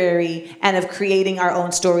literary and of creating our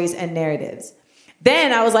own stories and narratives.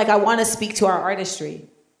 Then I was like, I want to speak to our artistry.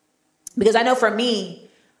 Because I know for me,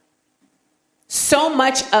 so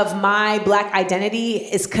much of my Black identity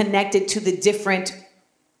is connected to the different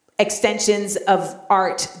extensions of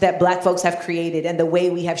art that Black folks have created, and the way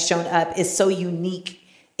we have shown up is so unique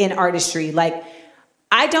in artistry. Like,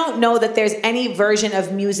 I don't know that there's any version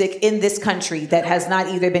of music in this country that has not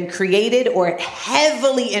either been created or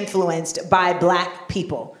heavily influenced by Black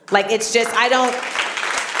people. Like, it's just,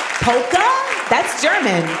 polka? That's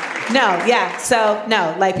German. No, yeah, so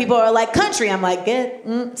no. Like, people are like, country. I'm like,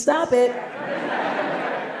 stop it.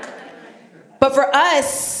 But for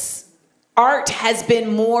us, art has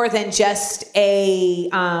been more than just a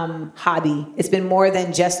hobby. It's been more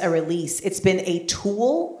than just a release. It's been a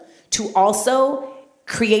tool to also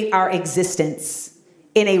create our existence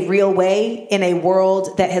in a real way, in a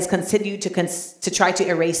world that has continued to try to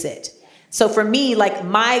erase it. So for me, like,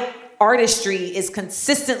 my artistry is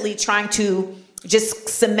consistently trying to just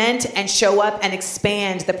cement and show up and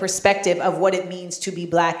expand the perspective of what it means to be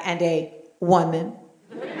Black and a woman.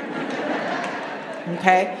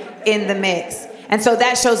 Okay, in the mix. And so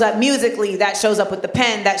that shows up musically, that shows up with the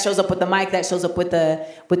pen, that shows up with the mic, that shows up with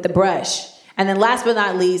the brush. And then last but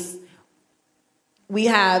not least, we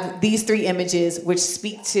have these 3 images which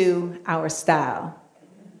speak to our style.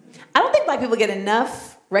 I don't think Black people get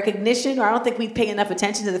enough recognition, or I don't think we pay enough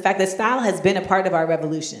attention to the fact that style has been a part of our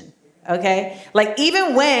revolution, okay? Like,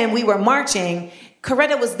 even when we were marching,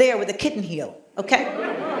 Coretta was there with a kitten heel, okay?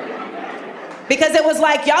 Because it was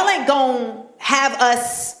like, y'all ain't gonna have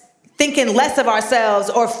us thinking less of ourselves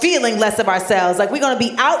or feeling less of ourselves. Like, we're gonna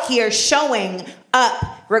be out here showing up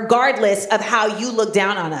regardless of how you look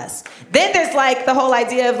down on us. Then there's like the whole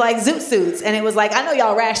idea of like zoot suits. And it was like, I know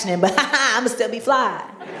y'all rationing, but I'ma still be fly.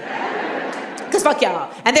 Cause fuck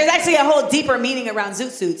y'all. And there's actually a whole deeper meaning around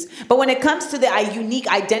zoot suits. But when it comes to the unique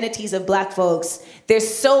identities of Black folks, there's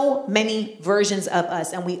so many versions of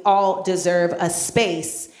us, and we all deserve a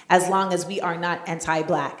space as long as we are not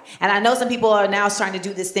anti-Black. And I know some people are now starting to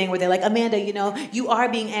do this thing where they're like, Amanda, you know, you are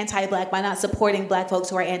being anti-Black by not supporting Black folks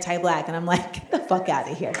who are anti-Black. And I'm like, get the fuck out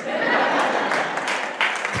of here.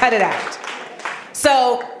 Cut it out.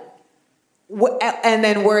 So, and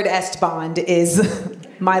then word est bond is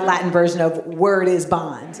my Latin version of word is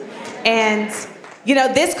bond. And, you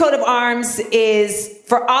know, this coat of arms is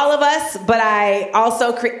for all of us, but I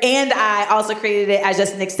also created it as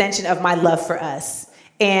just an extension of my love for us.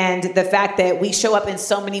 And the fact that we show up in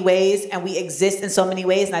so many ways and we exist in so many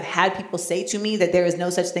ways. And I've had people say to me that there is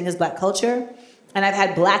no such thing as Black culture. And I've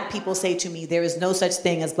had Black people say to me, there is no such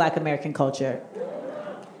thing as Black American culture.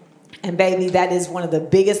 And baby, that is one of the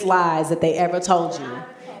biggest lies that they ever told you.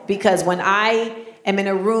 Because when I am in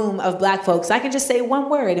a room of Black folks, I can just say one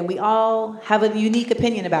word and we all have a unique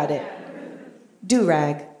opinion about it.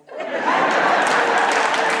 Do-rag.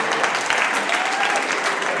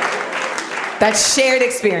 That's shared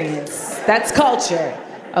experience. That's culture,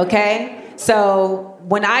 okay? So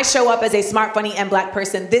when I show up as a smart, funny, and Black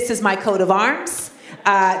person, this is my coat of arms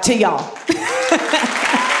to y'all. All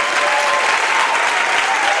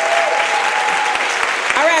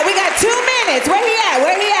right, we got 2 minutes. Where he at?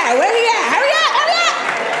 Hurry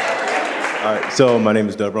up. All right, so my name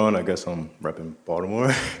is Debron. I guess I'm repping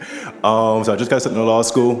Baltimore. So I just got accepted into law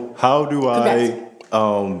school. How do I...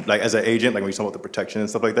 like as an agent, like when you talk about the protection and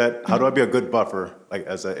stuff like that, how do I be a good buffer, like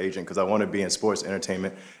as an agent? Because I want to be in sports,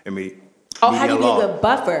 entertainment, and media law. How do you be a good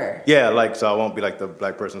buffer? Yeah, like, so I won't be like the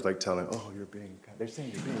Black person who's like telling, oh, they're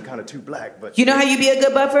saying you're being kind of too Black, but... You know how you be a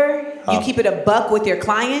good buffer? You keep it a buck with your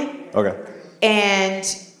client. Okay. And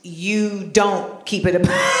you don't keep it a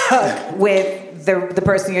buck with the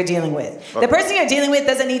person you're dealing with. Okay. The person you're dealing with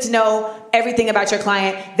doesn't need to know everything about your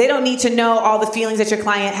client. They don't need to know all the feelings that your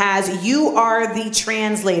client has. You are the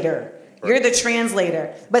translator. Right. You're the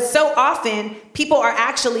translator. But so often, people are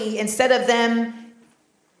actually, instead of them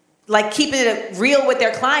like keeping it real with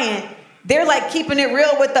their client, they're like keeping it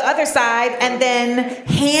real with the other side and then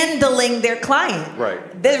handling their client. Right.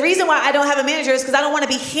 The reason why I don't have a manager is because I don't want to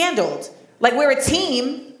be handled. Like, we're a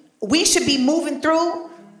team. We should be moving through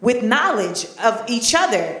with knowledge of each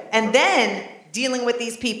other and then dealing with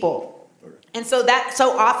these people. And so that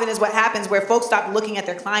so often is what happens, where folks stop looking at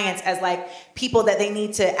their clients as like people that they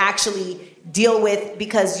need to actually deal with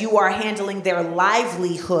because you are handling their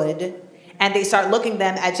livelihood, and they start looking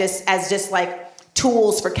them at as just like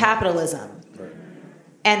tools for capitalism. Right.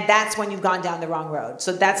 And that's when you've gone down the wrong road.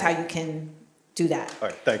 So that's how you can do that. All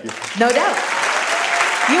right, thank you. No doubt.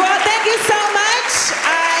 You all, thank you so much.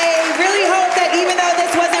 I really hope that even though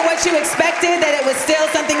this wasn't what you expected, that it was still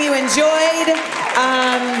something you enjoyed.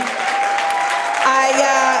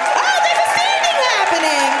 Oh, there's a standing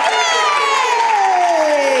happening.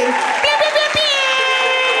 Yay! Pew, pew, pew, pew.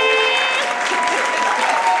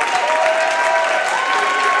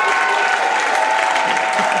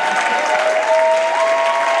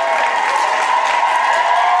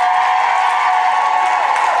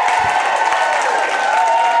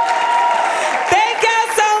 Thank y'all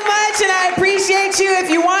so much, and I appreciate you. If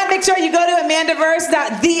you want, make sure you go to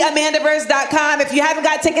theamandaverse.com. If you haven't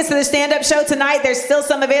got tickets to the stand-up show tonight, there's still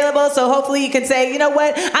some available, so hopefully you can say, you know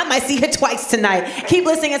what, I might see it twice tonight. Keep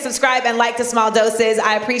listening and subscribe and like to Small Doses.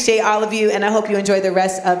 I appreciate all of you, and I hope you enjoy the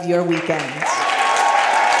rest of your weekend.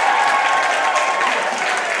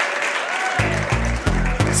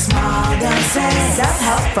 Small doses.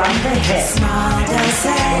 Self-help from the hip. Small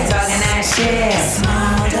doses. Talking that shit.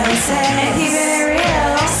 Small doses. And keeping it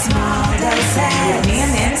real. Small doses. With me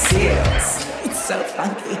and Amanda Seales. It's so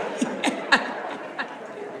funky.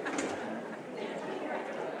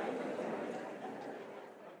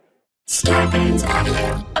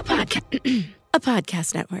 A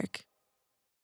podcast network.